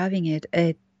into having it,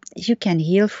 you can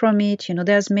heal from it.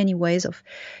 There's many ways of,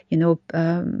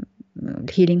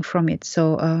 healing from it.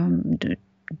 So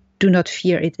do not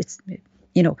fear it. It's,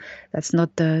 that's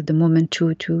not the moment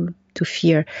to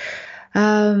fear.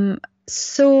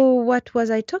 So what was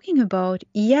I talking about?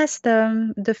 Yes,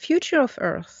 the future of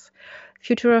Earth.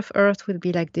 Future of Earth will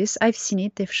be like this. I've seen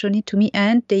it. They've shown it to me,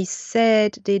 and they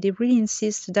said they really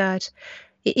insist that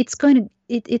it's going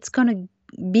to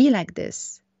be like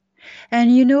this.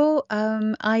 And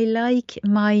I like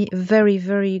my very,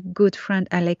 very good friend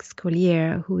Alex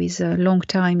Collier, who is a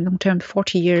long-term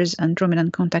 40 years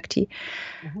Andromedan contactee.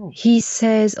 He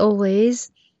says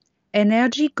always,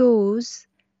 energy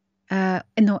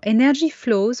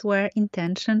flows where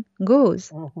intention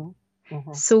goes.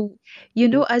 So,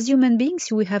 as human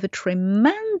beings, we have a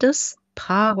tremendous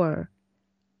power.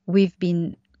 We've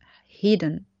been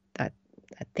hidden that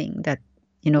thing that,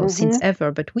 since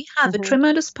ever, but we have a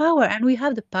tremendous power, and we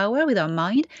have the power with our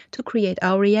mind to create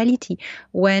our reality.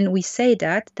 When we say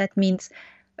that means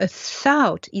a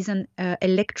thought is an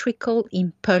electrical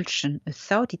impulsion. A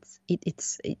thought,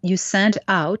 it's you send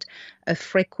out a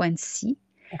frequency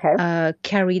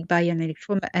carried by an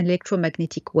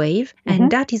electromagnetic wave,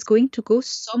 and that is going to go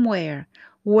somewhere.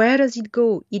 Where does it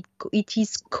go? It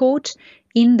is caught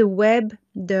in the web,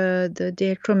 the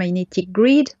electromagnetic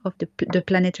grid of the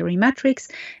planetary matrix,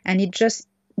 and it just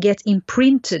gets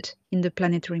imprinted in the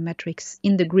planetary matrix,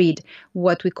 in the grid,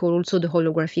 what we call also the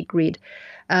holographic grid.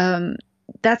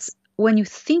 That's when you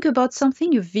think about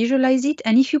something, you visualize it,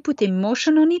 and if you put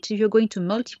emotion on it, you're going to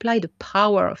multiply the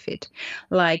power of it.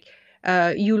 Like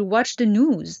you'll watch the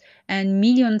news, and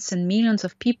millions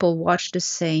of people watch the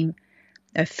same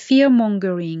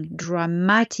fear-mongering,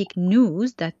 dramatic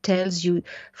news that tells you,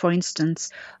 for instance,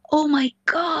 oh my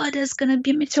God, there's going to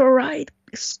be a meteorite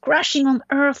crashing on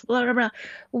Earth, blah, blah, blah.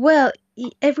 Well,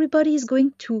 everybody is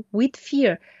going to, with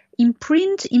fear,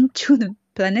 imprint into the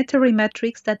planetary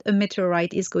matrix that a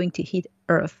meteorite is going to hit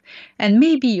Earth. And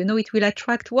maybe, it will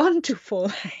attract one to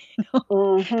fall,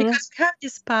 because we have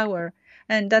this power.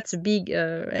 And that's a big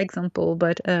example,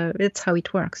 but it's how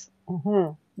it works.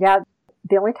 Mm-hmm. Yeah.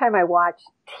 The only time I watch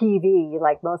TV,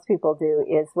 like most people do,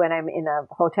 is when I'm in a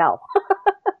hotel,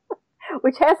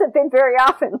 which hasn't been very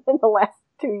often in the last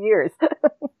 2 years.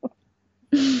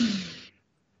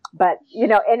 But,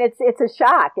 and it's a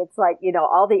shock. It's like,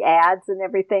 all the ads and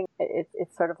everything.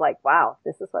 It's sort of like, wow,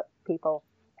 this is what people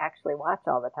actually watch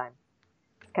all the time.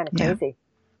 It's kind of crazy.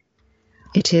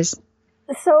 Yeah, it is.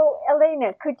 So,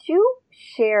 Elena, could you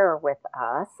share with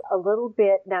us a little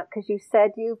bit now, because you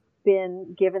said you've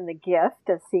been given the gift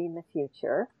of seeing the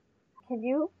future. Can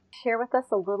you share with us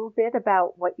a little bit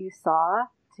about what you saw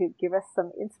to give us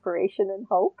some inspiration and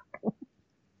hope?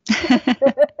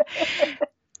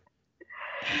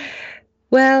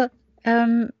 Well,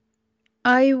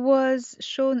 I was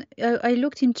shown, I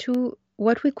looked into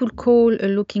what we could call a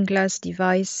looking glass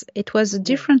device. It was a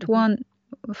different one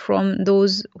from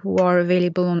those who are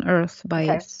available on Earth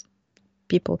by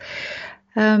people.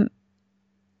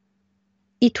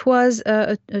 It was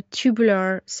a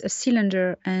tubular, a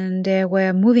cylinder, and there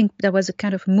was a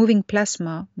kind of moving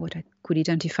plasma, what I could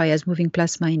identify as moving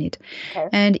plasma in it. Okay.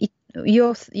 And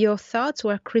your thoughts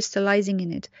were crystallizing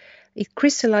in it. It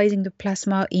crystallizing the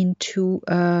plasma into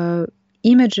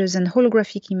images and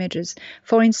holographic images.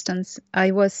 For instance,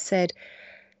 I was said,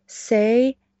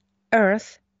 say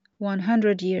Earth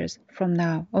 100 years from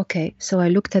now. Okay, so I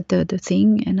looked at the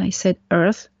thing and I said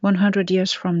Earth 100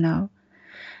 years from now.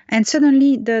 And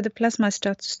suddenly the plasma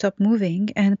starts to stop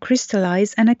moving and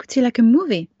crystallize, and I could see like a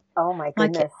movie. Oh my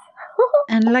goodness.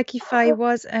 And like if I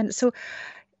was, and so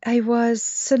I was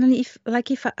suddenly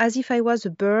as if I was a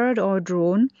bird or a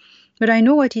drone, but I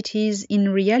know what it is in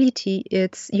reality.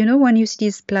 It's, when you see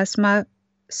these plasma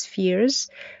spheres,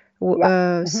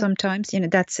 sometimes,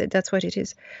 that's it. That's what it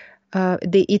is.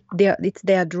 It's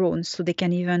their drones, so they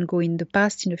can even go in the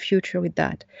past, in the future with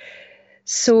that.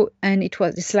 So, and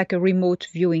it's like a remote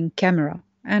viewing camera.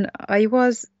 And it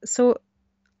was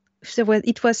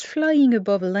flying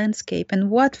above a landscape. And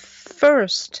what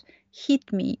first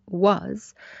hit me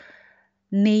was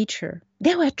nature.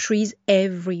 There were trees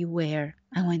everywhere.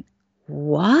 I went,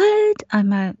 what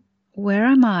am I? Where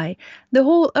am I? The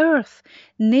whole earth,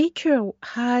 nature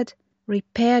had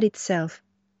repaired itself.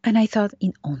 And I thought,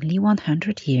 in only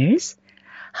 100 years?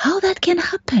 How that can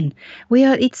happen?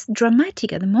 It's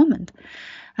dramatic at the moment.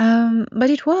 But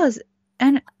it was.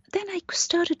 And then I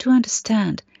started to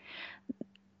understand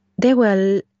there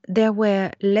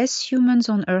were less humans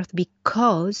on Earth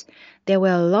because there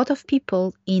were a lot of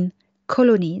people in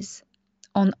colonies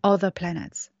on other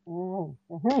planets.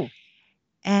 Mm-hmm.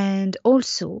 And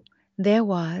also there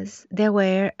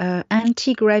were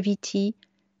anti-gravity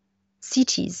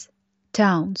cities,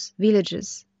 towns,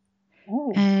 villages.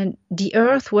 And the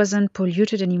earth wasn't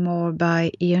polluted anymore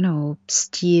by,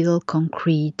 steel,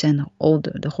 concrete, and all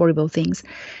the horrible things.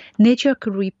 Nature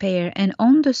could repair. And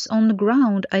on the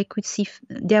ground, I could see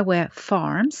there were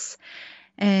farms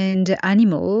and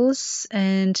animals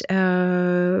and,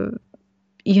 and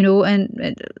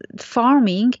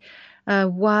farming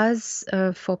was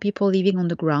for people living on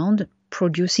the ground,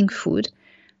 producing food.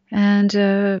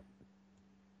 And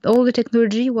all the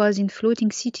technology was in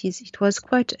floating cities. It was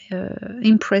quite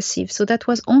impressive. So that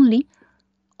was only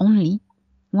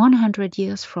 100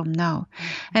 years from now.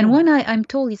 And when I'm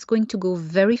told it's going to go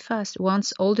very fast,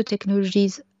 once all the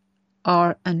technologies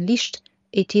are unleashed,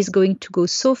 it is going to go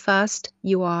so fast,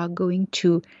 you are going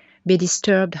to be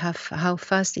disturbed how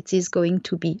fast it is going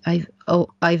to be.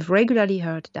 I've regularly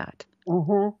heard that.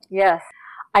 Mm-hmm. Yes.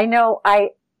 I know. I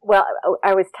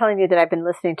was telling you that I've been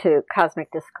listening to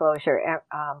Cosmic Disclosure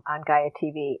on Gaia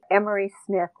TV. Emery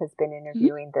Smith has been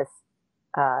interviewing this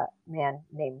man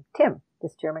named Tim,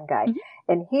 this German guy. Mm-hmm.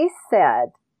 And he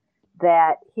said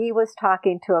that he was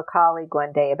talking to a colleague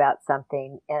one day about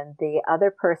something, and the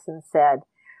other person said,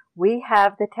 we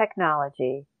have the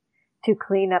technology to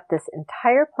clean up this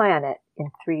entire planet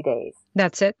in 3 days.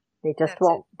 That's it. They just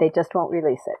won't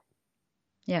release it.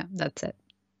 Yeah, that's it.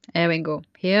 Here we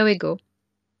go.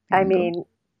 I mean,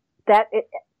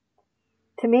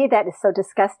 to me, that is so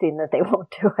disgusting that they won't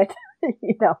do it.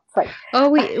 It's like,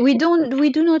 we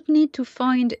do not need to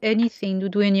find anything to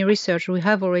do any research. We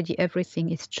have already everything.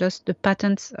 It's just the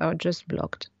patents are just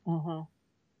blocked. Mm-hmm.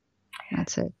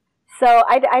 That's it. So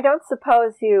I don't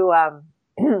suppose you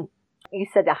you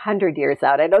said 100 years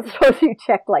out. I don't suppose you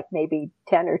checked like maybe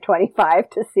 10 or 25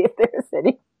 to see if there's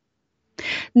any.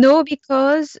 No,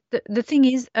 because the thing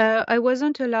is, I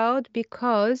wasn't allowed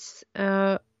because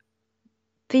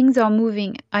things are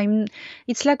moving.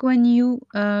 It's like when you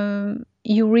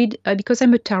read, because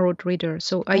I'm a tarot reader,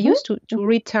 so I used to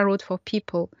read tarot for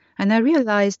people, and I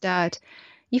realized that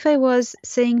if I was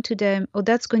saying to them, "Oh,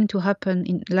 that's going to happen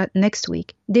in next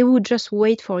week," they would just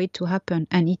wait for it to happen,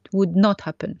 and it would not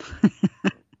happen.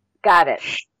 Got it.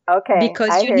 Okay,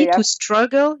 Because I you hear need you. to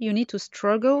struggle. You need to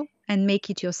struggle and make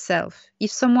it yourself.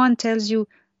 If someone tells you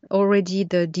already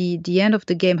the end of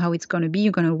the game, how it's going to be,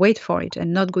 you're going to wait for it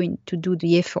and not going to do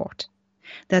the effort.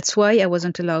 That's why I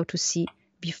wasn't allowed to see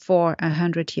before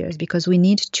 100 years, because we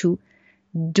need to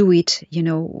do it. You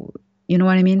know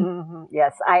what I mean? Mm-hmm.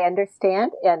 Yes, I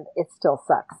understand, and it still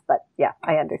sucks, but yeah,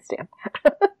 I understand.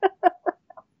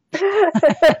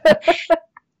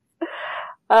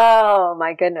 Oh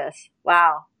my goodness!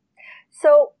 Wow.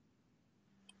 So,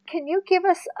 can you give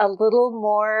us a little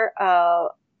more,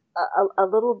 a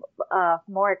little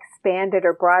more expanded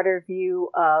or broader view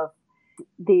of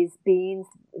these beings,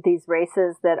 these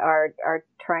races that are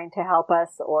trying to help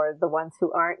us, or the ones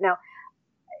who aren't? Now,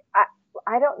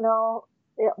 I don't know.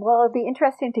 Well, it'd be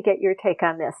interesting to get your take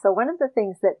on this. So, one of the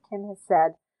things that Tim has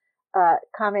said,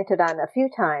 commented on a few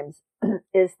times,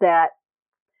 is that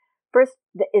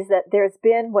there's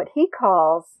been what he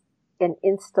calls an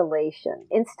installation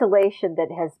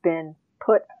that has been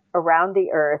put around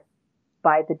the earth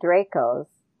by the Dracos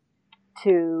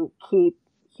to keep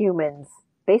humans,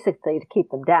 basically to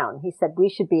keep them down. He said we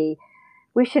should be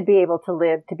able to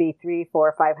live to be 300,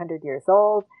 400, 500 years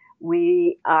old.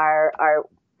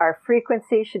 Our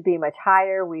frequency should be much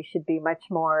higher. We should be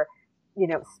much more,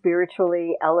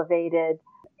 spiritually elevated.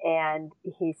 And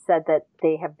he said that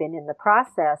they have been in the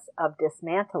process of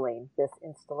dismantling this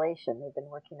installation. They've been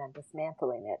working on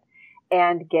dismantling it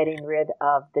and getting rid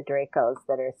of the Dracos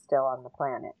that are still on the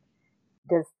planet.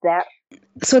 Does that?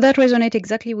 So that resonates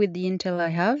exactly with the intel I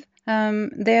have.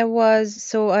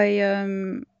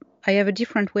 I have a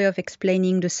different way of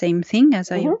explaining the same thing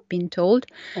as I've been told.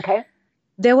 Okay.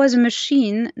 There was a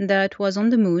machine that was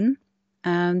on the moon.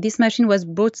 This machine was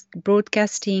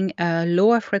broadcasting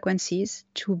lower frequencies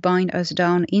to bind us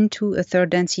down into a third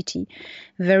density,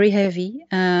 very heavy,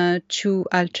 to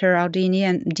alter our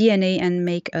DNA and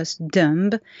make us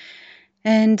dumb.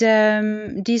 And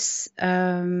the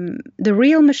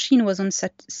real machine was on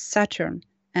Saturn,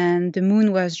 and the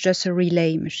moon was just a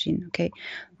relay machine. Okay.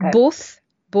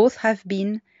 Both have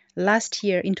been last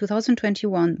year in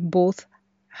 2021. Both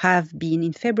have been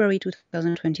in February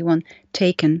 2021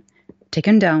 taken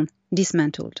down,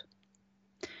 dismantled.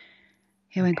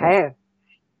 Here we go.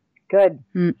 Good.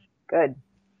 Good.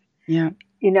 Yeah.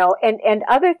 And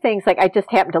other things, like I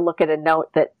just happened to look at a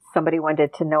note that somebody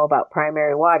wanted to know about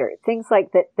primary water. Things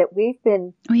like that we've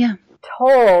been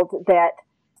told that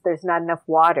there's not enough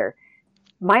water.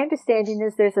 My understanding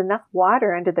is there's enough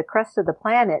water under the crust of the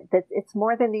planet that it's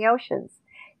more than the oceans.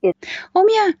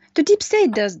 The deep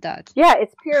state does that. Yeah,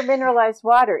 it's pure mineralized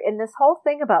water. And this whole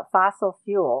thing about fossil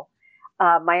fuel,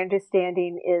 my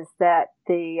understanding is that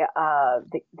the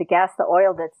gas, the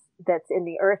oil that's in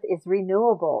the earth is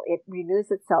renewable. It renews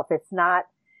itself. It's not,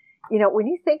 when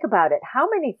you think about it, how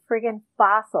many friggin'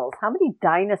 fossils, how many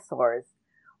dinosaurs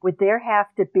would there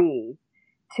have to be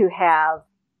to have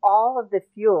all of the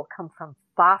fuel come from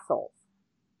fossils?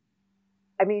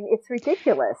 I mean, it's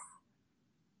ridiculous.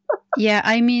 Yeah,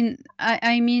 I mean,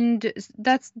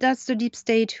 that's the deep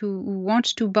state who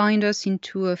wants to bind us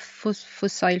into a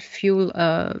fossil fuel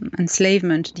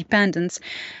enslavement, dependence,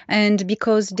 and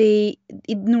because it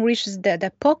nourishes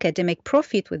their pocket, they make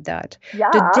profit with that. Yeah.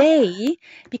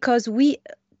 Because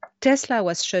Tesla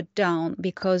was shut down,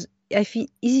 because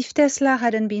if Tesla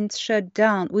hadn't been shut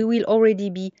down, we will already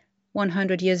be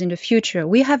 100 years in the future.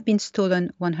 We have been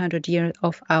stolen 100 years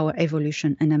of our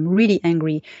evolution, and I'm really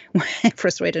angry,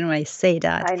 frustrated when I say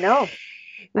that. I know.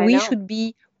 We should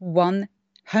be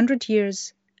 100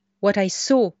 years. What I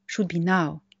saw should be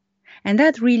now, and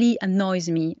that really annoys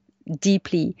me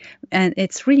deeply, and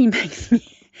it really makes me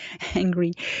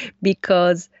angry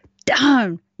because,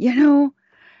 damn, we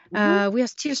are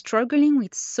still struggling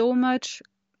with so much,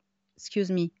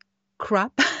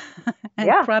 crap. And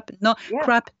crap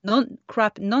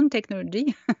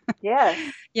non-technology.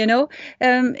 Yes.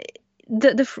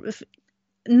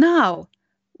 Now,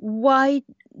 why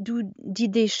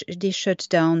did they shut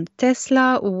down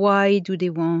Tesla? Why do they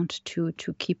want to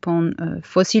keep on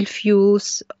fossil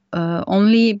fuels?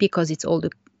 Only because it's all the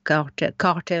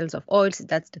cartels of oils.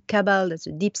 That's the cabal. That's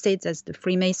the deep state. That's the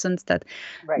Freemasons. That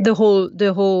the whole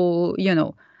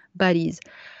bodies.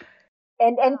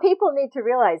 And people need to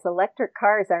realize electric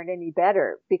cars aren't any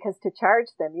better, because to charge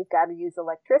them, you've got to use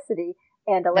electricity.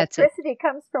 And electricity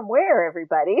comes from where,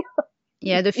 everybody?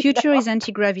 Yeah, the future is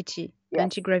anti-gravity. Yes.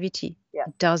 Anti-gravity. Yes.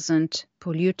 It doesn't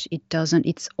pollute.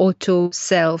 It's auto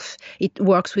self. It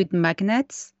works with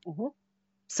magnets. Mm-hmm.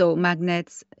 So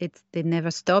magnets, they never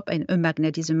stop. And a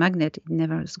magnet is a magnet. It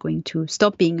never is going to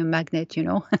stop being a magnet, you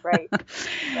know. Right.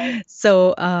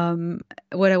 So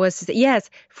what I was saying, yes,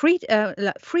 free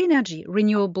energy,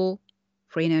 renewable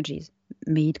free energies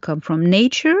come from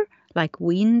nature, like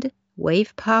wind,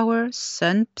 wave power,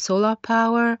 sun, solar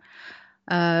power,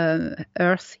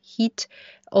 earth heat.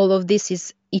 All of this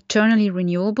is eternally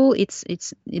renewable. It's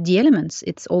the elements.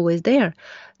 It's always there.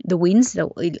 The winds, there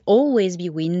will always be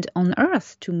wind on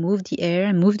Earth to move the air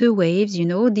and move the waves. You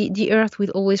know, the Earth will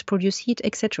always produce heat,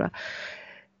 etc.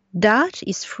 That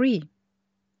is free.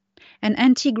 And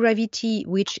anti-gravity,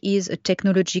 which is a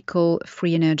technological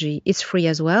free energy, is free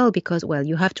as well, because, well,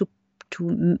 you have to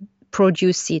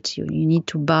produce it. You need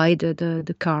to buy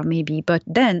the car maybe, but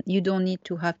then you don't need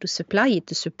to have to supply it.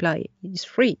 The supply is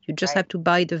free. You just have to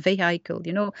buy the vehicle,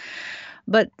 you know.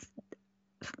 But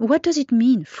what does it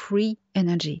mean, free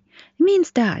energy? It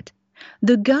means that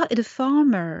the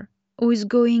farmer who is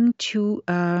going to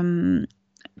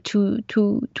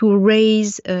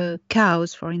raise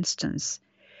cows, for instance,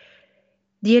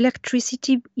 the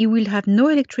electricity, he will have no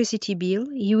electricity bill,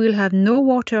 he will have no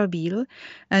water bill,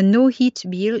 and no heat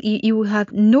bill, he will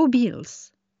have no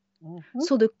bills. Mm-hmm.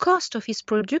 So the cost of his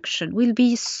production will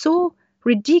be so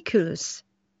ridiculous.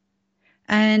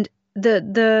 And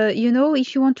you know,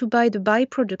 if you want to buy the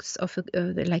byproducts of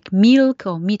like milk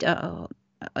or meat,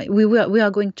 we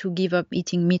are going to give up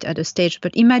eating meat at a stage.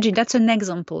 But imagine, that's an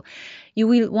example. You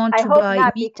will want to buy meat. I hope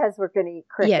not, because we're going to eat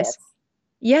crickets. Yes.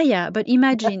 Yeah. But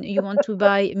imagine you want to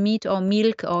buy meat or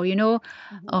milk, or, you know,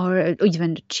 or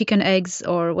even chicken eggs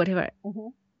or whatever. Mm-hmm.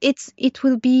 It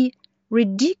will be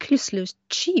ridiculously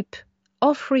cheap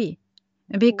or free,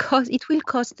 because it will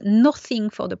cost nothing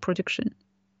for the production.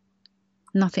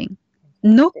 Nothing.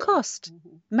 No cost.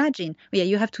 Mm-hmm. Imagine. Yeah,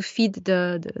 you have to feed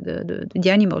the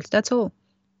animals. That's all.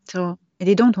 So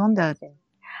they don't want that.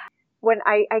 When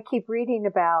I keep reading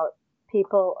about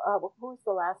people, who was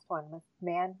the last one? This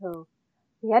man who,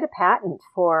 he had a patent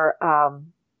for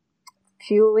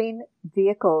fueling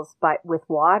vehicles with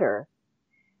water,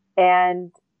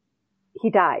 and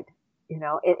he died. You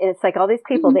know, it's like all these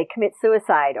people, they commit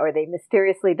suicide, or they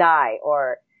mysteriously die,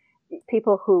 or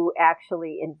people who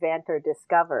actually invent or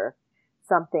discover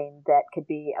something that could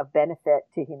be of benefit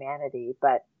to humanity,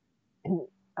 but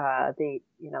the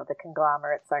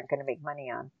conglomerates aren't going to make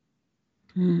money on.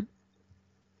 Mm.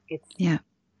 It's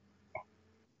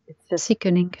just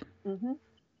sickening. Mm-hmm.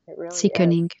 It really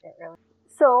sickening. Is. It really.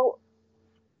 So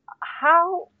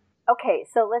how? Okay,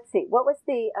 so let's see. What was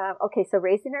the? So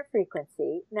raising our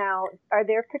frequency. Now, are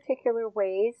there particular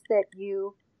ways that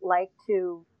you like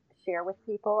to share with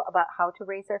people about how to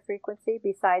raise our frequency?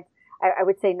 Besides, I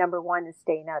would say number one is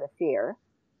staying out of fear.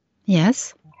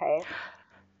 Yes. Okay.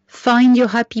 Find your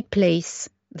happy place.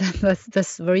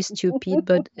 That's very stupid,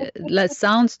 but that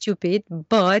sounds stupid,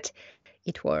 but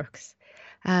it works.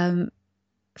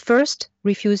 First,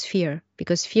 refuse fear,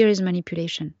 because fear is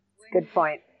manipulation. Good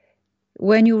point.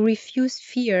 When you refuse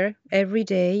fear every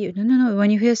day, when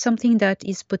you hear something that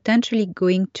is potentially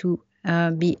going to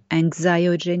be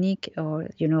anxiogenic, or,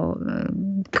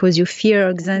 cause you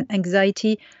fear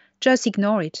anxiety, just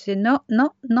ignore it. Say, no,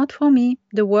 not for me.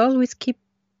 The world will keep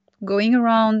going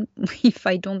around if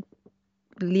I don't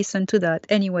listen to that.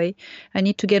 Anyway, I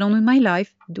need to get on with my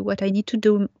life, do what I need to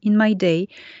do in my day,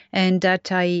 and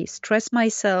that I stress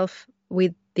myself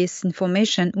with this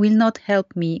information will not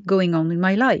help me going on with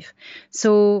my life.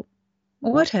 So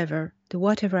whatever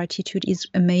attitude is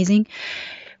amazing.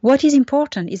 What is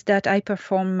important is that I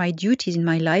perform my duties in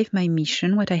my life, my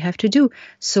mission, what I have to do.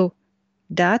 So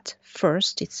that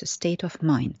first, it's a state of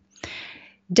mind.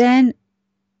 Then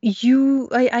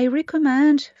I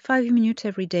recommend 5 minutes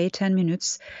every day, 10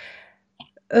 minutes,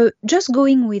 just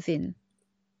going within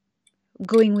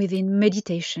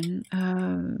meditation,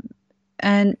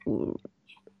 and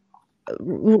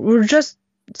we're just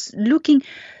looking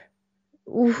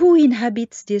who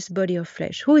inhabits this body of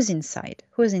flesh, who's inside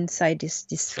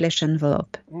this flesh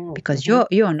envelope, because you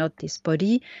are not this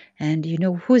body, and you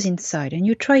know who's inside, and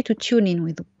you try to tune in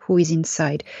with who is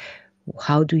inside.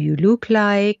 How do you look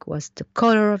like? What's the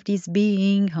color of this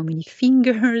being? How many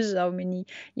fingers? How many,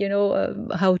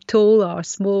 how tall or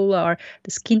small are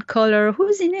the skin color?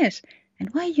 Who's in it?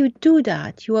 And while you do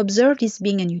that, you observe this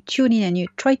being and you tune in and you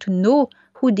try to know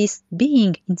who this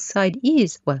being inside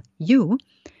is. Well, you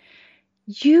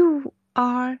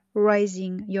are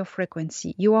raising your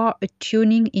frequency. You are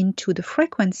attuning into the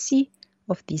frequency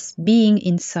of this being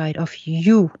inside of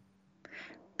you,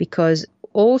 because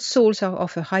all souls are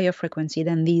of a higher frequency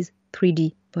than these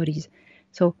 3D bodies.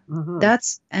 So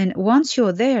and once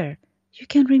you're there, you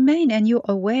can remain and you're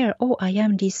aware, oh, I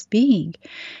am this being.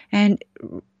 And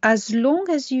as long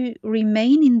as you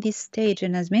remain in this stage,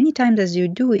 and as many times as you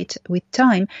do it with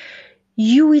time,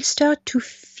 you will start to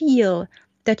feel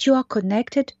that you are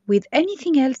connected with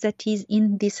anything else that is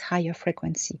in this higher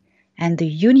frequency, and the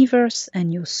universe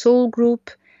and your soul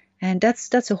group. And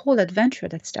that's a whole adventure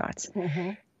that starts.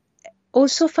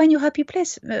 Also, find your happy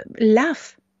place.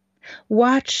 Laugh.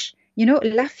 Watch.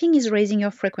 Laughing is raising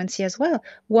your frequency as well.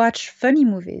 Watch funny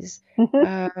movies.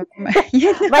 My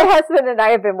husband and I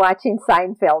have been watching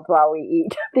Seinfeld while we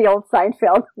eat, the old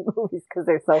Seinfeld movies, because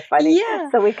they're so funny. Yeah.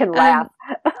 So we can laugh.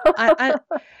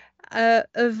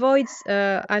 Avoids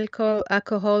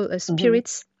alcohol,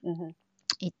 spirits.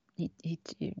 It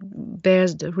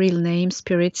bears the real name,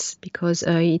 spirits, because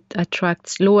it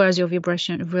lowers your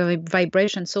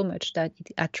vibration so much that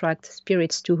it attracts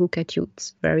spirits to hook at you.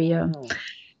 It's very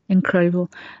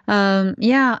incredible. That's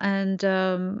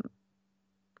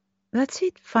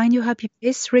it. Find your happy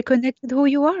place, reconnect with who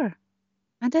you are,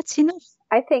 and that's enough.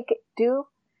 I think do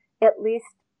at least,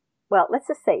 let's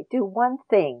just say, do one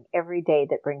thing every day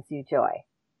that brings you joy.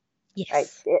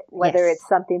 Yes. Right? Whether it's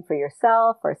something for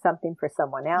yourself or something for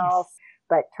someone else,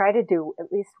 but try to do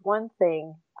at least one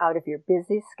thing out of your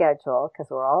busy schedule, because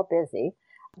we're all busy,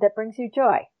 that brings you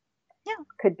joy. Yeah.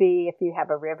 Could be if you have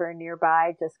a river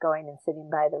nearby, just going and sitting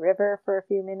by the river for a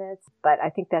few minutes. But I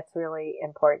think that's really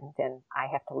important. And I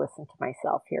have to listen to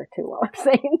myself here too while I'm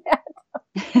saying that.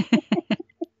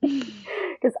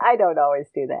 Because I don't always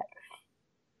do that.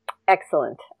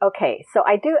 Excellent. Okay. So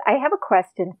I have a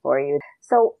question for you.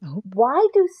 So why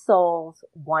do souls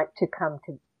want to come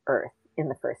to Earth in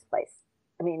the first place?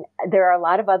 I mean, there are a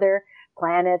lot of other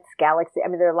planets, galaxies. I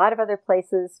mean, there are a lot of other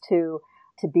places to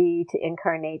be, to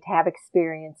incarnate, to have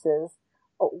experiences.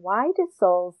 But why do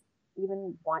souls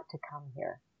even want to come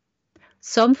here?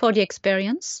 Some for the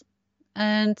experience,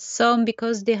 and some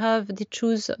because they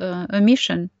choose a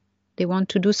mission. They want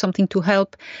to do something to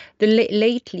help.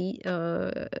 Lately,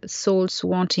 souls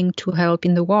wanting to help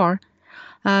in the war.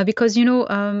 Because,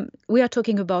 we are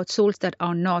talking about souls that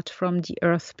are not from the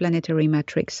Earth planetary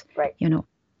matrix. Right.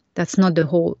 That's not the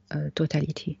whole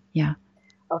totality. Yeah.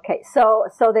 Okay. So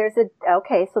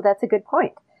that's a good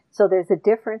point. So there's a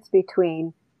difference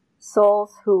between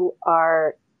souls who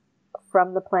are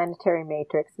from the planetary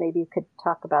matrix. Maybe you could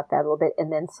talk about that a little bit.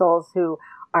 And then souls who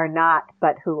are not,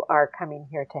 but who are coming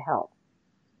here to help.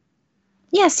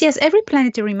 Yes. Every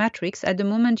planetary matrix, at the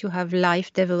moment you have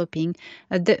life developing,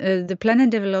 the planet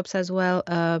develops as well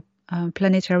a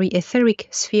planetary etheric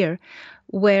sphere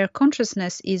where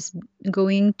consciousness is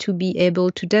going to be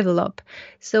able to develop.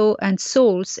 So, and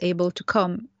souls able to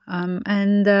come.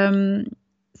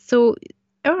 So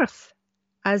Earth,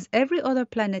 as every other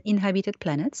planet, inhabited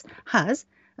planets, has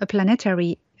a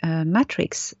planetary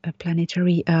matrix, a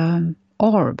planetary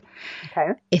orb,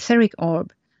 etheric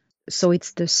orb. So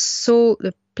it's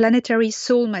the planetary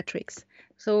soul matrix.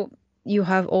 So you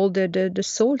have all the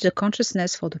souls, the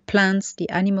consciousness for the plants, the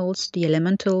animals, the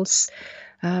elementals,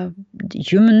 the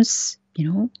humans,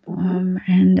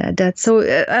 and that's so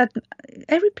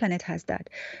every planet has that.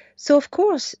 So of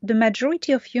course, the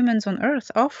majority of humans on Earth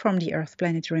are from the Earth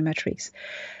planetary matrix.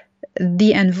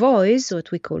 The envoys, what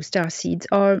we call starseeds,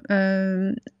 are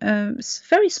a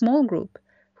very small group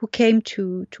who came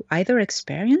to either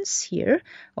experience here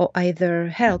or either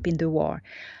help in the war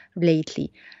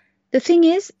lately. The thing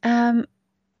is, how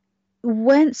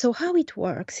it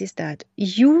works is that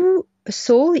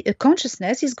a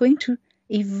consciousness is going to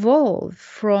evolve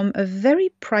from a very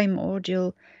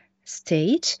primordial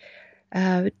state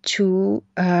to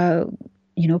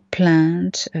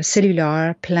plant,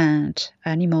 cellular, plant,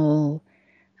 animal,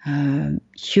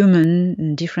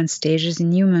 human, different stages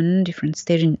in human, different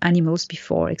stages in animals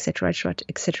before, etc.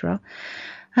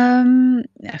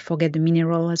 I forget the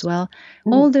mineral as well.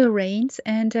 All the range,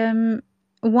 and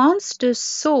once the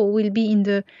soul will be in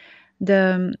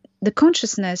the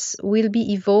consciousness will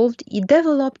be evolved,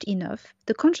 developed enough,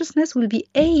 the consciousness will be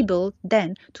able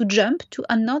then to jump to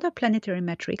another planetary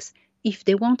matrix if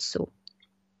they want so.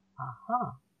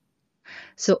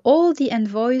 So all the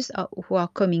envoys who are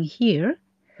coming here,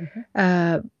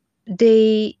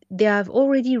 they have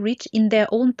already reached in their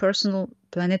own personal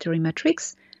planetary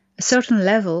matrix a certain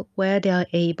level where they are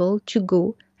able to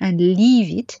go and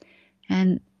leave it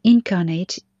and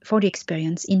incarnate for the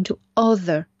experience into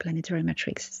other planetary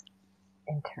matrices.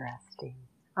 Interesting.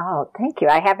 Oh, thank you.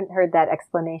 I haven't heard that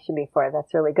explanation before.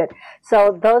 That's really good.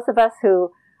 So those of us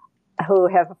who've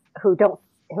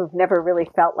never really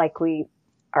felt like we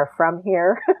are from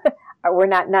here, we're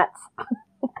not nuts.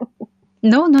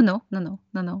 No.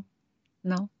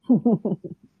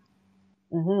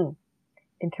 Mm-hmm.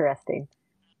 Interesting.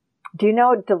 Do you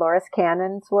know Dolores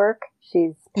Cannon's work?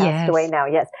 She's passed away now.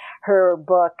 Yes. Her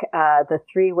book, The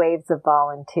 3 Waves of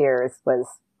Volunteers, was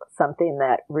something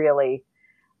that really,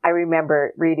 I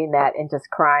remember reading that and just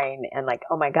crying and like,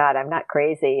 oh my God, I'm not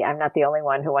crazy. I'm not the only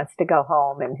one who wants to go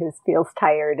home and who feels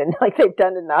tired and like they've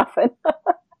done enough. And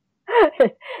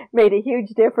it made a huge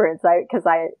difference because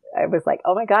I was like,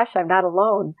 oh my gosh, I'm not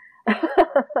alone.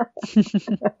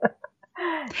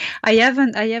 I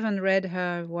haven't read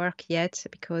her work yet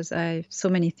because I have so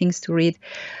many things to read.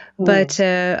 But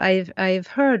I've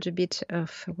heard a bit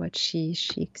of what she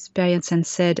experienced and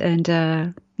said, and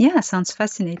sounds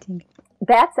fascinating.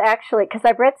 That's actually, because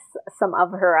I've read some of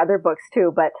her other books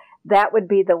too, but that would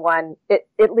be the one,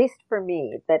 at least for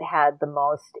me, that had the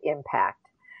most impact.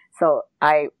 So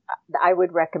I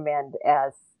would recommend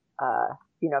as,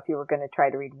 if you were going to try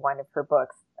to read one of her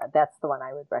books, that's the one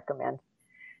I would recommend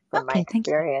from my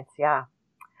experience. Yeah.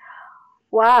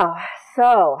 Wow.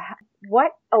 So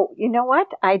you know what?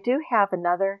 I do have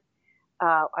another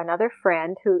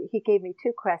friend who, he gave me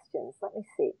 2 questions. Let me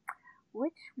see.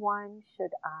 Which one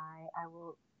should I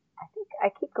think I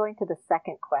keep going to the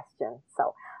second question.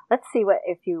 So let's see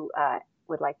if you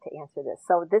would like to answer this.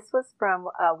 So this was from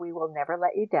We Will Never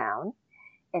Let You Down.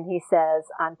 And he says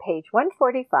on page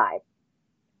 145,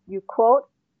 you quote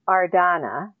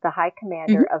Ardana, the high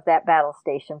commander of that battle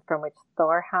station from which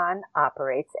Thorhan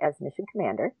operates as mission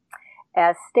commander,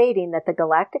 as stating that the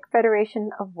Galactic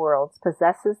Federation of Worlds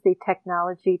possesses the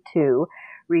technology to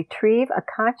retrieve a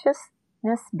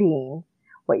consciousness being,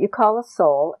 what you call a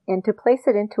soul, and to place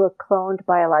it into a cloned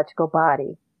biological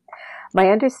body. My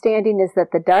understanding is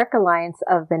that the Dark Alliance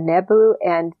of the Nebu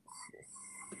and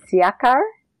Sikaar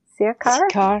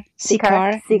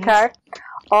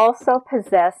also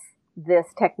possess this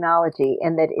technology,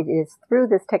 and that it is through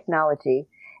this technology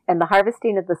and the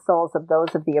harvesting of the souls of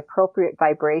those of the appropriate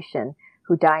vibration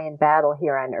who die in battle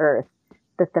here on Earth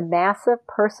that the massive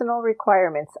personal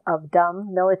requirements of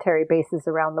dumb military bases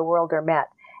around the world are met,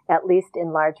 at least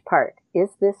in large part. Is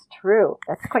this true?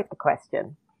 That's quite the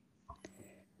question.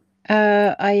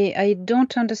 I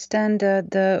don't understand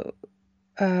the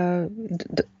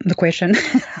question.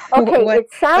 Okay, what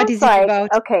is it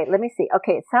about? Okay, let me see.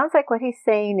 Okay, it sounds like what he's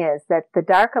saying is that the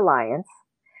Dark Alliance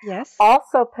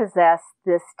also possess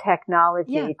this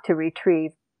technology to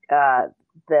retrieve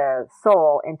the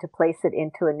soul and to place it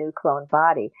into a new clone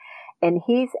body. And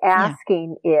he's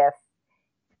asking if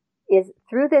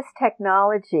through this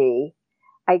technology,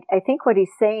 I think what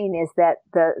he's saying is that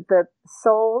the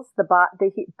souls, the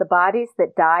bodies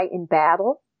that die in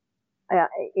battle,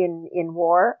 in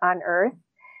war on Earth,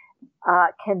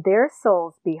 can their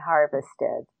souls be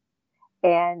harvested?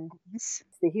 And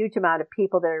the huge amount of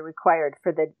people that are required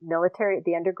for the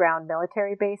underground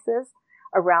military bases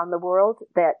around the world,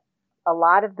 that a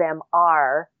lot of them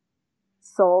are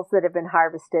souls that have been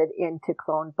harvested into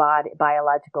cloned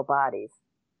biological bodies.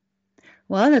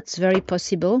 Well, that's very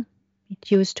possible. It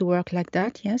used to work like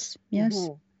that. Yes.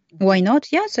 Mm-hmm. Why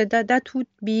not? Yes, that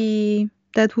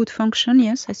would function.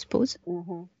 Yes, I suppose.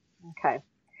 Mm-hmm. Okay.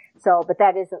 So, but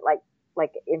that isn't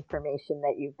like information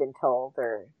that you've been told,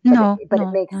 or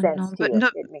it makes sense to you.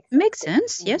 It makes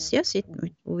sense. Yes, it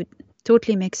would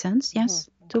totally make sense. Yes,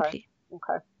 totally.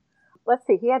 Okay. Let's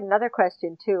see. He had another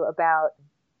question too about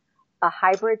a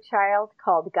hybrid child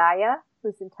called Gaia,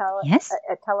 who's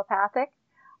telepathic.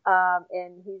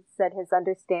 And he said his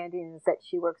understanding is that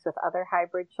she works with other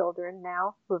hybrid children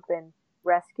now who have been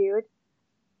rescued.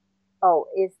 Oh,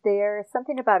 is there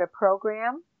something about a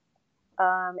program?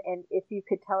 And if you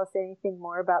could tell us anything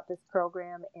more about this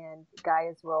program and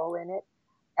Gaia's role in it.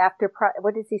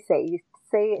 What does he say? You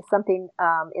say something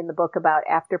in the book about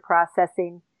after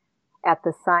processing at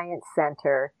the Science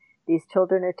Center, these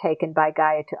children are taken by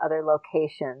Gaia to other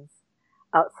locations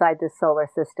outside the solar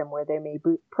system where they may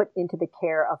be put into the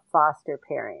care of foster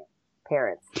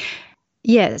parents.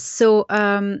 Yes. So,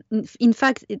 in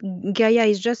fact, Gaia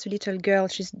is just a little girl.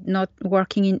 She's not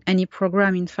working in any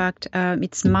program. In fact,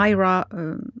 it's Myra.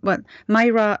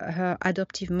 Myra, her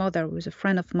adoptive mother, who is a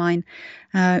friend of mine,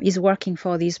 is working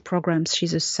for these programs.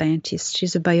 She's a scientist.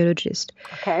 She's a biologist.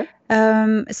 Okay.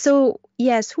 So,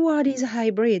 yes, who are these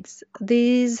hybrids?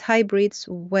 These hybrids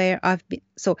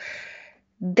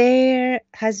there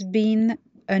has been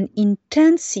an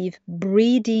intensive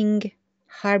breeding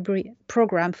hybrid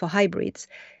program for hybrids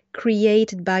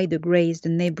created by the Greys, the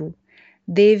Nebu.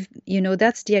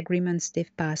 that's the agreements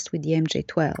they've passed with the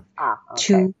MJ12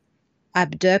 to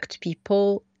abduct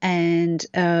people, and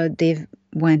they've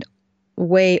went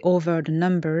way over the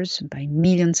numbers by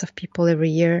millions of people every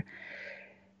year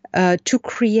to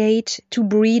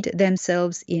breed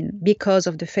themselves in. Because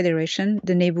of the Federation,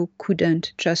 the Nebu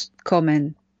couldn't just come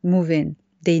and move in.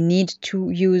 They need to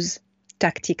use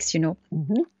tactics,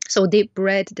 So they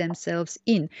bred themselves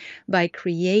in by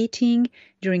creating,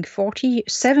 during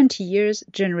 70 years,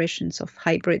 generations of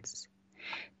hybrids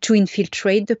to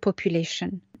infiltrate the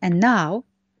population. And now,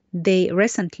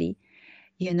 recently,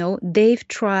 they've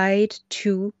tried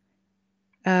to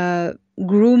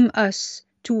groom us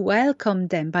to welcome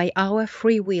them by our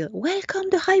free will. Welcome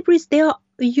the hybrids. They are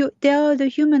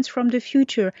the humans from the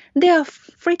future. They are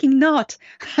freaking not.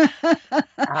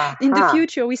 In the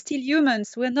future, we're still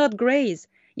humans. We're not greys.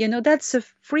 That's a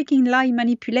freaking lie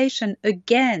manipulation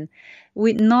again.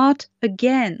 Not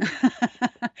again.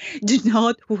 Do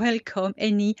not welcome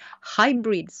any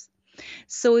hybrids.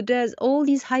 So there's all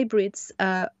these hybrids.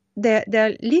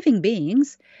 They're living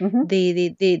beings. Mm-hmm.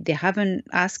 They haven't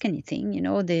asked anything.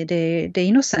 They're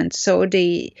innocent. So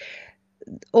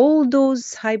all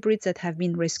those hybrids that have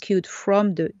been rescued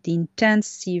from the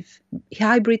intensive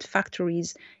hybrid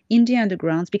factories in the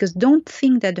undergrounds, because don't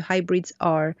think that the hybrids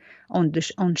are on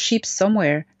ships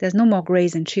somewhere. There's no more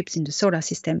greys and ships in the solar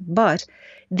system, but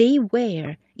they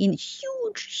were in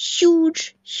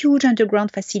huge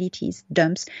underground facilities,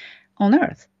 dumps on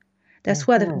Earth. That's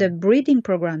where the breeding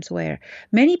programs were.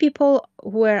 Many people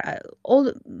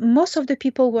most of the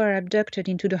people who were abducted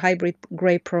into the hybrid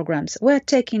grey programs were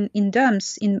taken in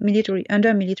dumps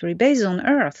under military bases on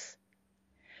Earth.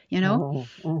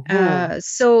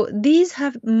 So these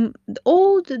have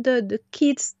all the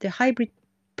kids, the hybrid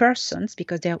persons,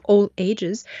 because they're all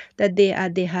ages, that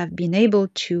they have been able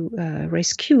to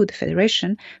rescue the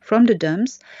Federation from the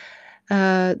dumps.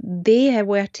 They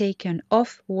were taken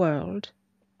off-world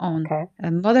on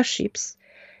motherships.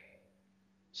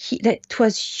 That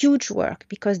was huge work,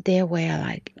 because there were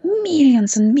like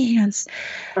millions and millions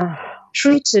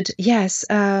treated. Yes,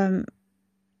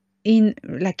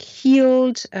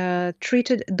 healed,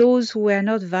 treated. Those who were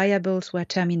not viable were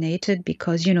terminated,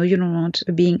 because you don't want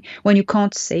a being, when you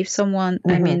can't save someone.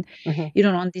 Mm-hmm. You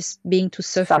don't want this being to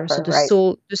suffer.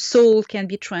 So the soul can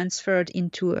be transferred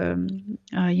into a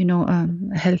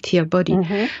healthier body.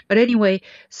 Mm-hmm. But anyway,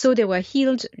 so they were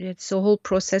healed. It's a whole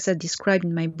process I described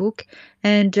in my book,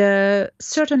 and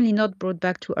certainly not brought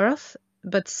back to Earth,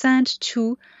 but sent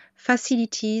to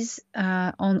facilities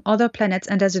on other planets,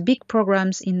 and there's a big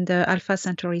programs in the Alpha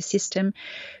Centauri system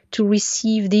to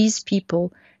receive these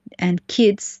people and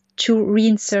kids to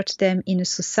reinsert them in a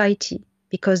society,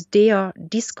 because they are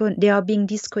being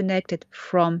disconnected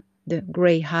from the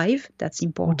grey hive. That's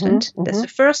important. Mm-hmm, That's the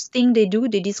first thing they do.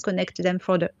 They disconnect them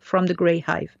from the grey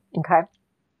hive. Okay.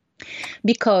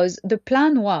 Because the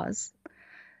plan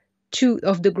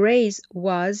of the greys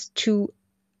was to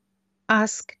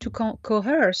ask to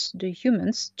coerce the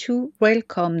humans to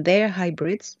welcome their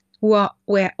hybrids, who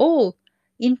were all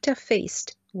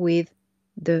interfaced with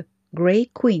the Grey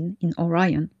Queen in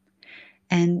Orion,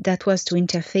 and that was to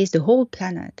interface the whole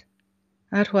planet.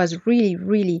 That was really,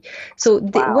 really. So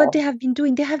what they have been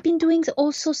doing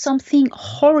also something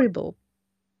horrible.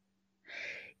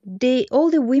 All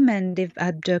the women they've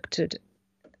abducted,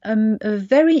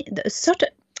 a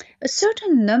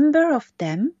certain number of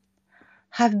them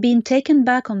have been taken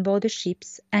back on board the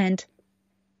ships, and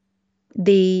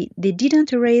they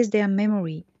didn't erase their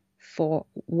memory for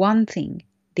one thing.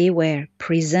 They were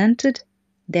presented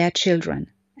their children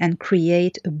and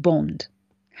create a bond.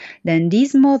 Then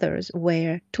these mothers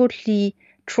were totally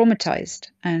traumatized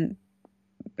and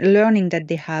learning that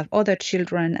they have other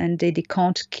children and they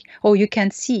can't, or you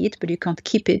can see it, but you can't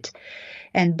keep it.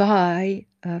 And by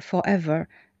forever,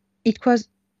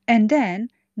 and then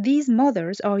these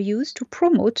mothers are used to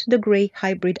promote the grey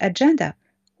hybrid agenda.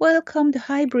 Welcome the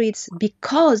hybrids,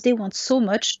 because they want so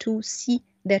much to see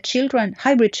their children,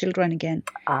 hybrid children again,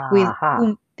 with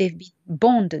whom they've been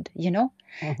bonded,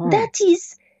 That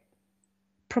is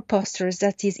preposterous,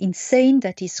 that is insane,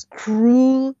 that is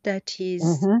cruel, that is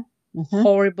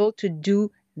horrible to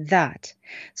do that.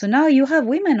 So now you have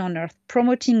women on Earth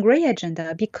promoting grey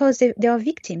agenda because they are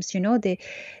victims,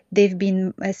 they've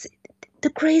been... The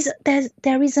greys,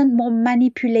 there isn't more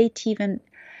manipulative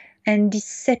and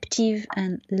deceptive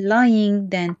and lying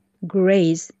than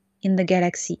greys in the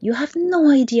galaxy. You have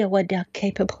no idea what they're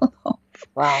capable of.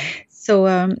 Wow.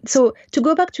 So to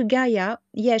go back to Gaia,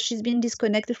 yes, she's been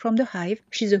disconnected from the hive.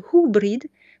 She's a hybrid.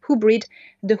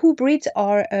 The hybrids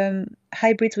are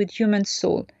hybrids with human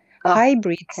soul.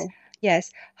 Hybrids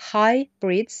Yes,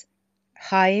 hybrids,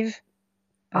 hive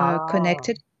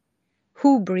connected.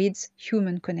 Who breeds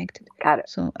human connected? Got it.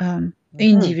 So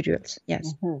individuals,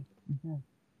 yes.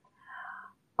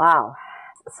 Wow.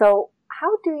 So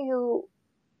how do you,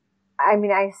 I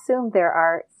mean, I assume there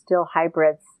are still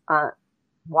hybrids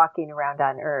walking around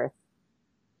on Earth.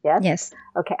 Yes? Yes.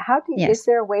 Okay. Is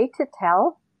there a way to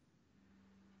tell?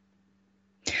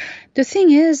 The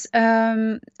thing is,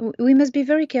 we must be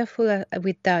very careful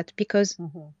with that, because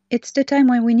it's the time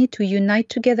when we need to unite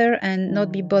together and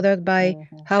not be bothered by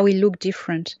how we look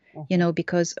different,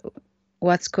 because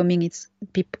what's coming,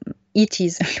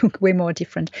 ETs look way more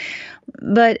different.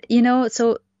 But,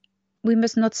 so we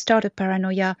must not start a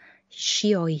paranoia. Is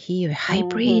she or he a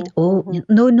hybrid? No,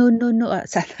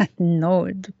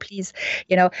 no, please,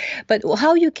 But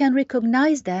how you can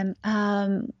recognize them?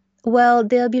 Well,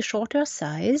 they'll be shorter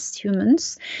sized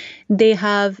humans. They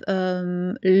have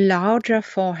larger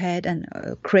forehead and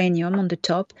cranium on the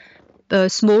top,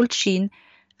 small chin,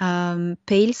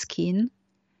 pale skin,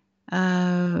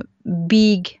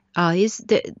 big eyes.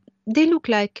 They look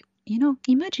like,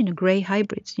 imagine a gray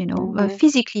hybrid,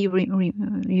 physically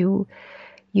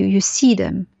you see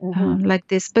them like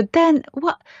this. But then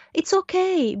it's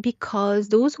okay, because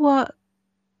those who are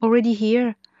already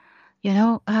here,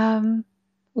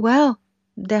 well,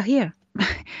 they're here.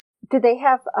 Do they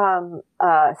have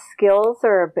skills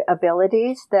or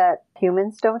abilities that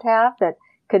humans don't have that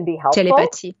could be helpful?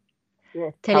 Telepathy.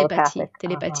 Yes,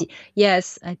 telepathy.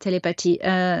 Yes, telepathy.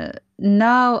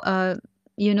 Now,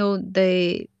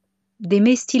 they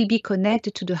may still be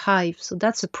connected to the hive. So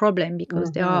that's a problem,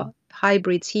 because there are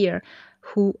hybrids here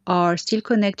who are still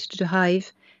connected to the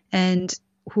hive and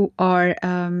who are,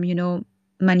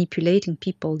 manipulating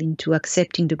people into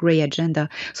accepting the Grey agenda.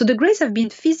 So the Greys have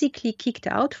been physically kicked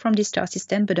out from the star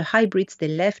system, but the hybrids they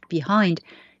left behind,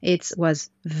 it was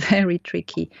very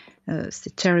tricky. It's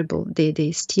terrible.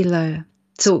 They still...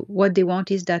 So what they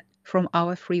want is that from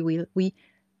our free will, we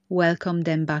welcome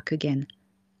them back again.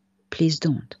 Please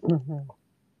don't.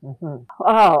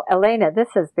 Oh, Elena, this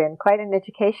has been quite an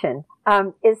education.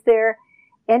 Is there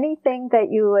anything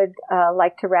that you would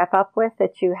like to wrap up with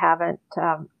that you haven't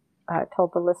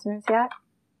told the listeners yet?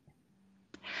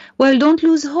 Well, don't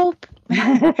lose hope.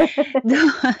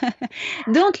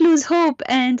 Don't lose hope.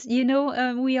 And,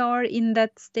 we are in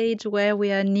that stage where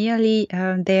we are nearly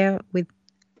there with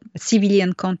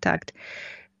civilian contact.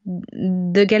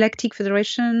 The Galactic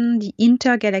Federation, the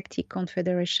Intergalactic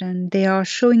Confederation, they are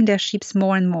showing their ships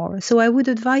more and more. So I would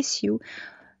advise you,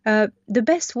 the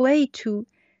best way to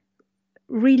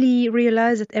really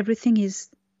realize that everything is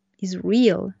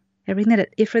real,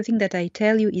 everything that I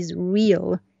tell you is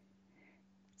real,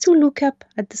 to look up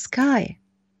at the sky,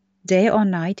 day or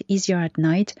night, easier at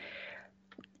night,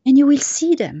 and you will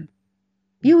see them.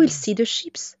 You will see the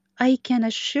ships. I can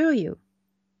assure you.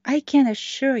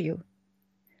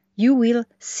 You will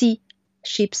see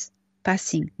ships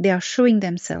passing. They are showing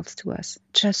themselves to us.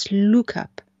 Just look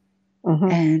up.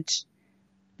 And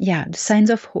the signs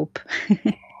of hope.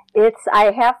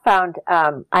 I have found,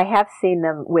 I have seen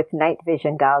them with night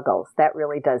vision goggles. That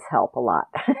really does help a lot.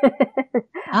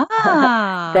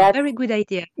 Very good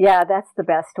idea. Yeah, that's the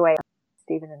best way.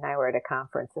 Stephen and I were at a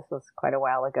conference. This was quite a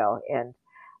while ago. And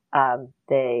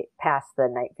they passed the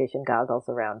night vision goggles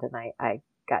around, and I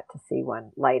got to see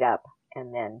one light up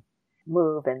and then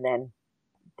move and then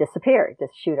disappear,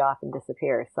 just shoot off and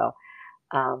disappear. So,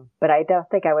 but I don't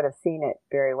think I would have seen it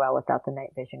very well without the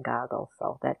night vision goggles.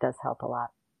 So that does help a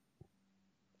lot.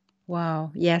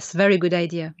 Wow. Yes. Very good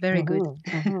idea. Very good.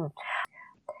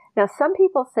 Now, some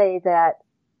people say that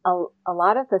a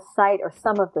lot of the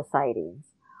some of the sightings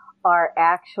are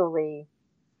actually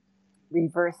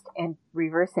reverse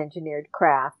engineered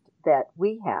craft that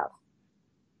we have.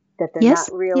 That they're not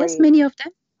really. Yes, many of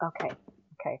them. Okay.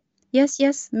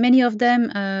 Yes, many of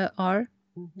them are.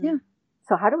 Yeah.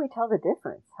 So how do we tell the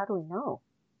difference? How do we know?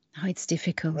 Oh, it's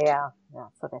difficult. Yeah,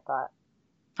 that's what I thought.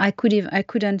 I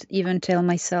couldn't even tell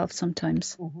myself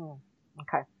sometimes.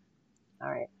 Okay. All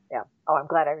right. Yeah. Oh, I'm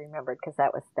glad I remembered, because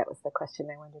that was the question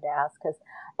I wanted to ask.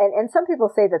 And some people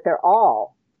say that they're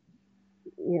all,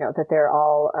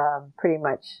 pretty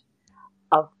much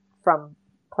from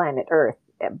planet Earth.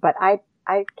 But I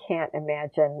can't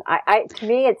imagine. To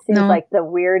me, it seems like the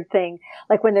weird thing,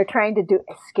 like when they're trying to do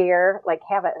a scare, like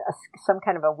have some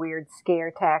kind of a weird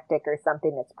scare tactic or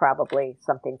something. That's probably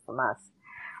something from us.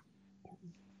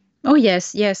 Oh,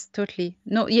 yes, totally.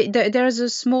 No, there's a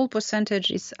small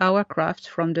percentage is our craft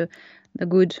from the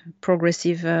good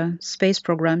progressive space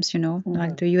programs,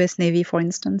 like the US Navy, for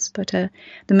instance. But the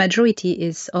majority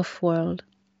is off-world.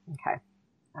 Okay.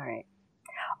 All right.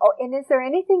 Oh, and is there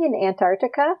anything in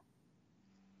Antarctica?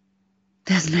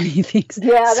 There's many things.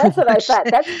 Yeah, So that's what much. I thought.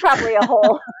 That's probably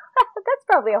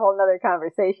a whole nother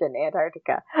conversation,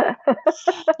 Antarctica.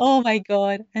 Oh my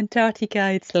God,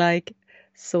 Antarctica, it's like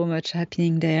so much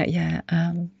happening there. Yeah.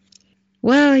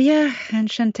 Well, yeah,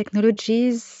 ancient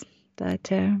technologies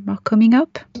that are coming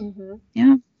up. Mm-hmm.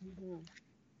 Yeah. Mm-hmm.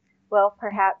 Well,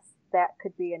 perhaps that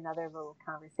could be another little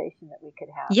conversation that we could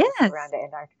have Yes. around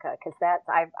Antarctica, because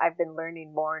I've been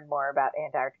learning more and more about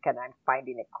Antarctica, and I'm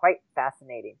finding it quite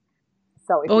fascinating.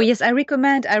 So, Oh yes, I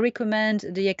recommend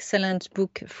the excellent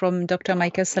book from Dr.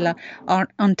 Michael Salla on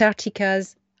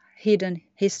Antarctica's Hidden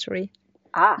History.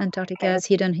 Antarctica's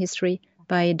Hidden History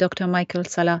by Dr. Michael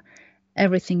Salla.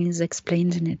 Everything is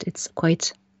explained in it. It's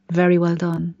quite very well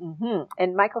done. Mm-hmm.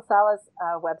 And Michael Salla's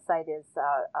website is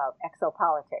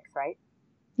Exopolitics, right?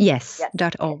 Yes.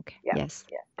 .org. Yeah. Yes.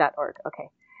 Yeah. .org. Okay.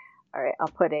 All right. I'll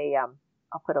put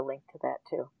a link to that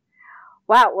too.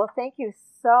 Wow. Well, thank you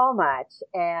so much.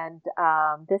 And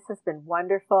this has been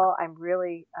wonderful. I'm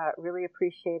really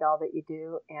appreciate all that you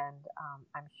do. And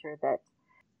I'm sure that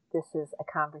this is a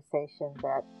conversation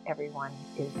that everyone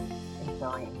is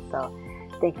enjoying. So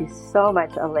thank you so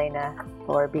much, Elena,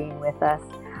 for being with us.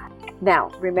 Now,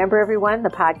 remember everyone, the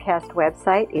podcast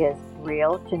website is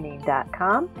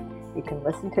realjanine.com. You can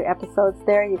listen to episodes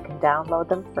there. You can download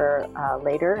them for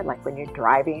later, like when you're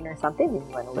driving or something and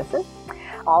you want to listen.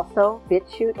 Also,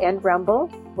 BitChute and Rumble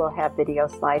will have video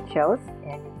slideshows,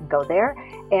 and you can go there.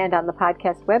 And on the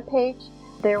podcast webpage,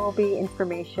 there will be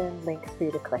information, links for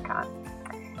you to click on.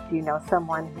 Do you know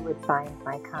someone who would find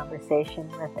my conversation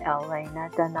with Elena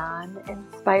Danaan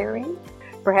inspiring,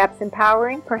 perhaps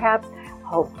empowering, perhaps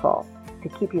hopeful, to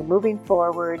keep you moving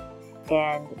forward?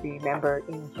 And remember,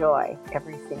 enjoy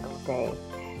every single day.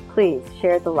 Please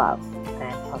share the love.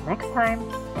 And until next time,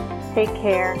 take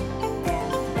care.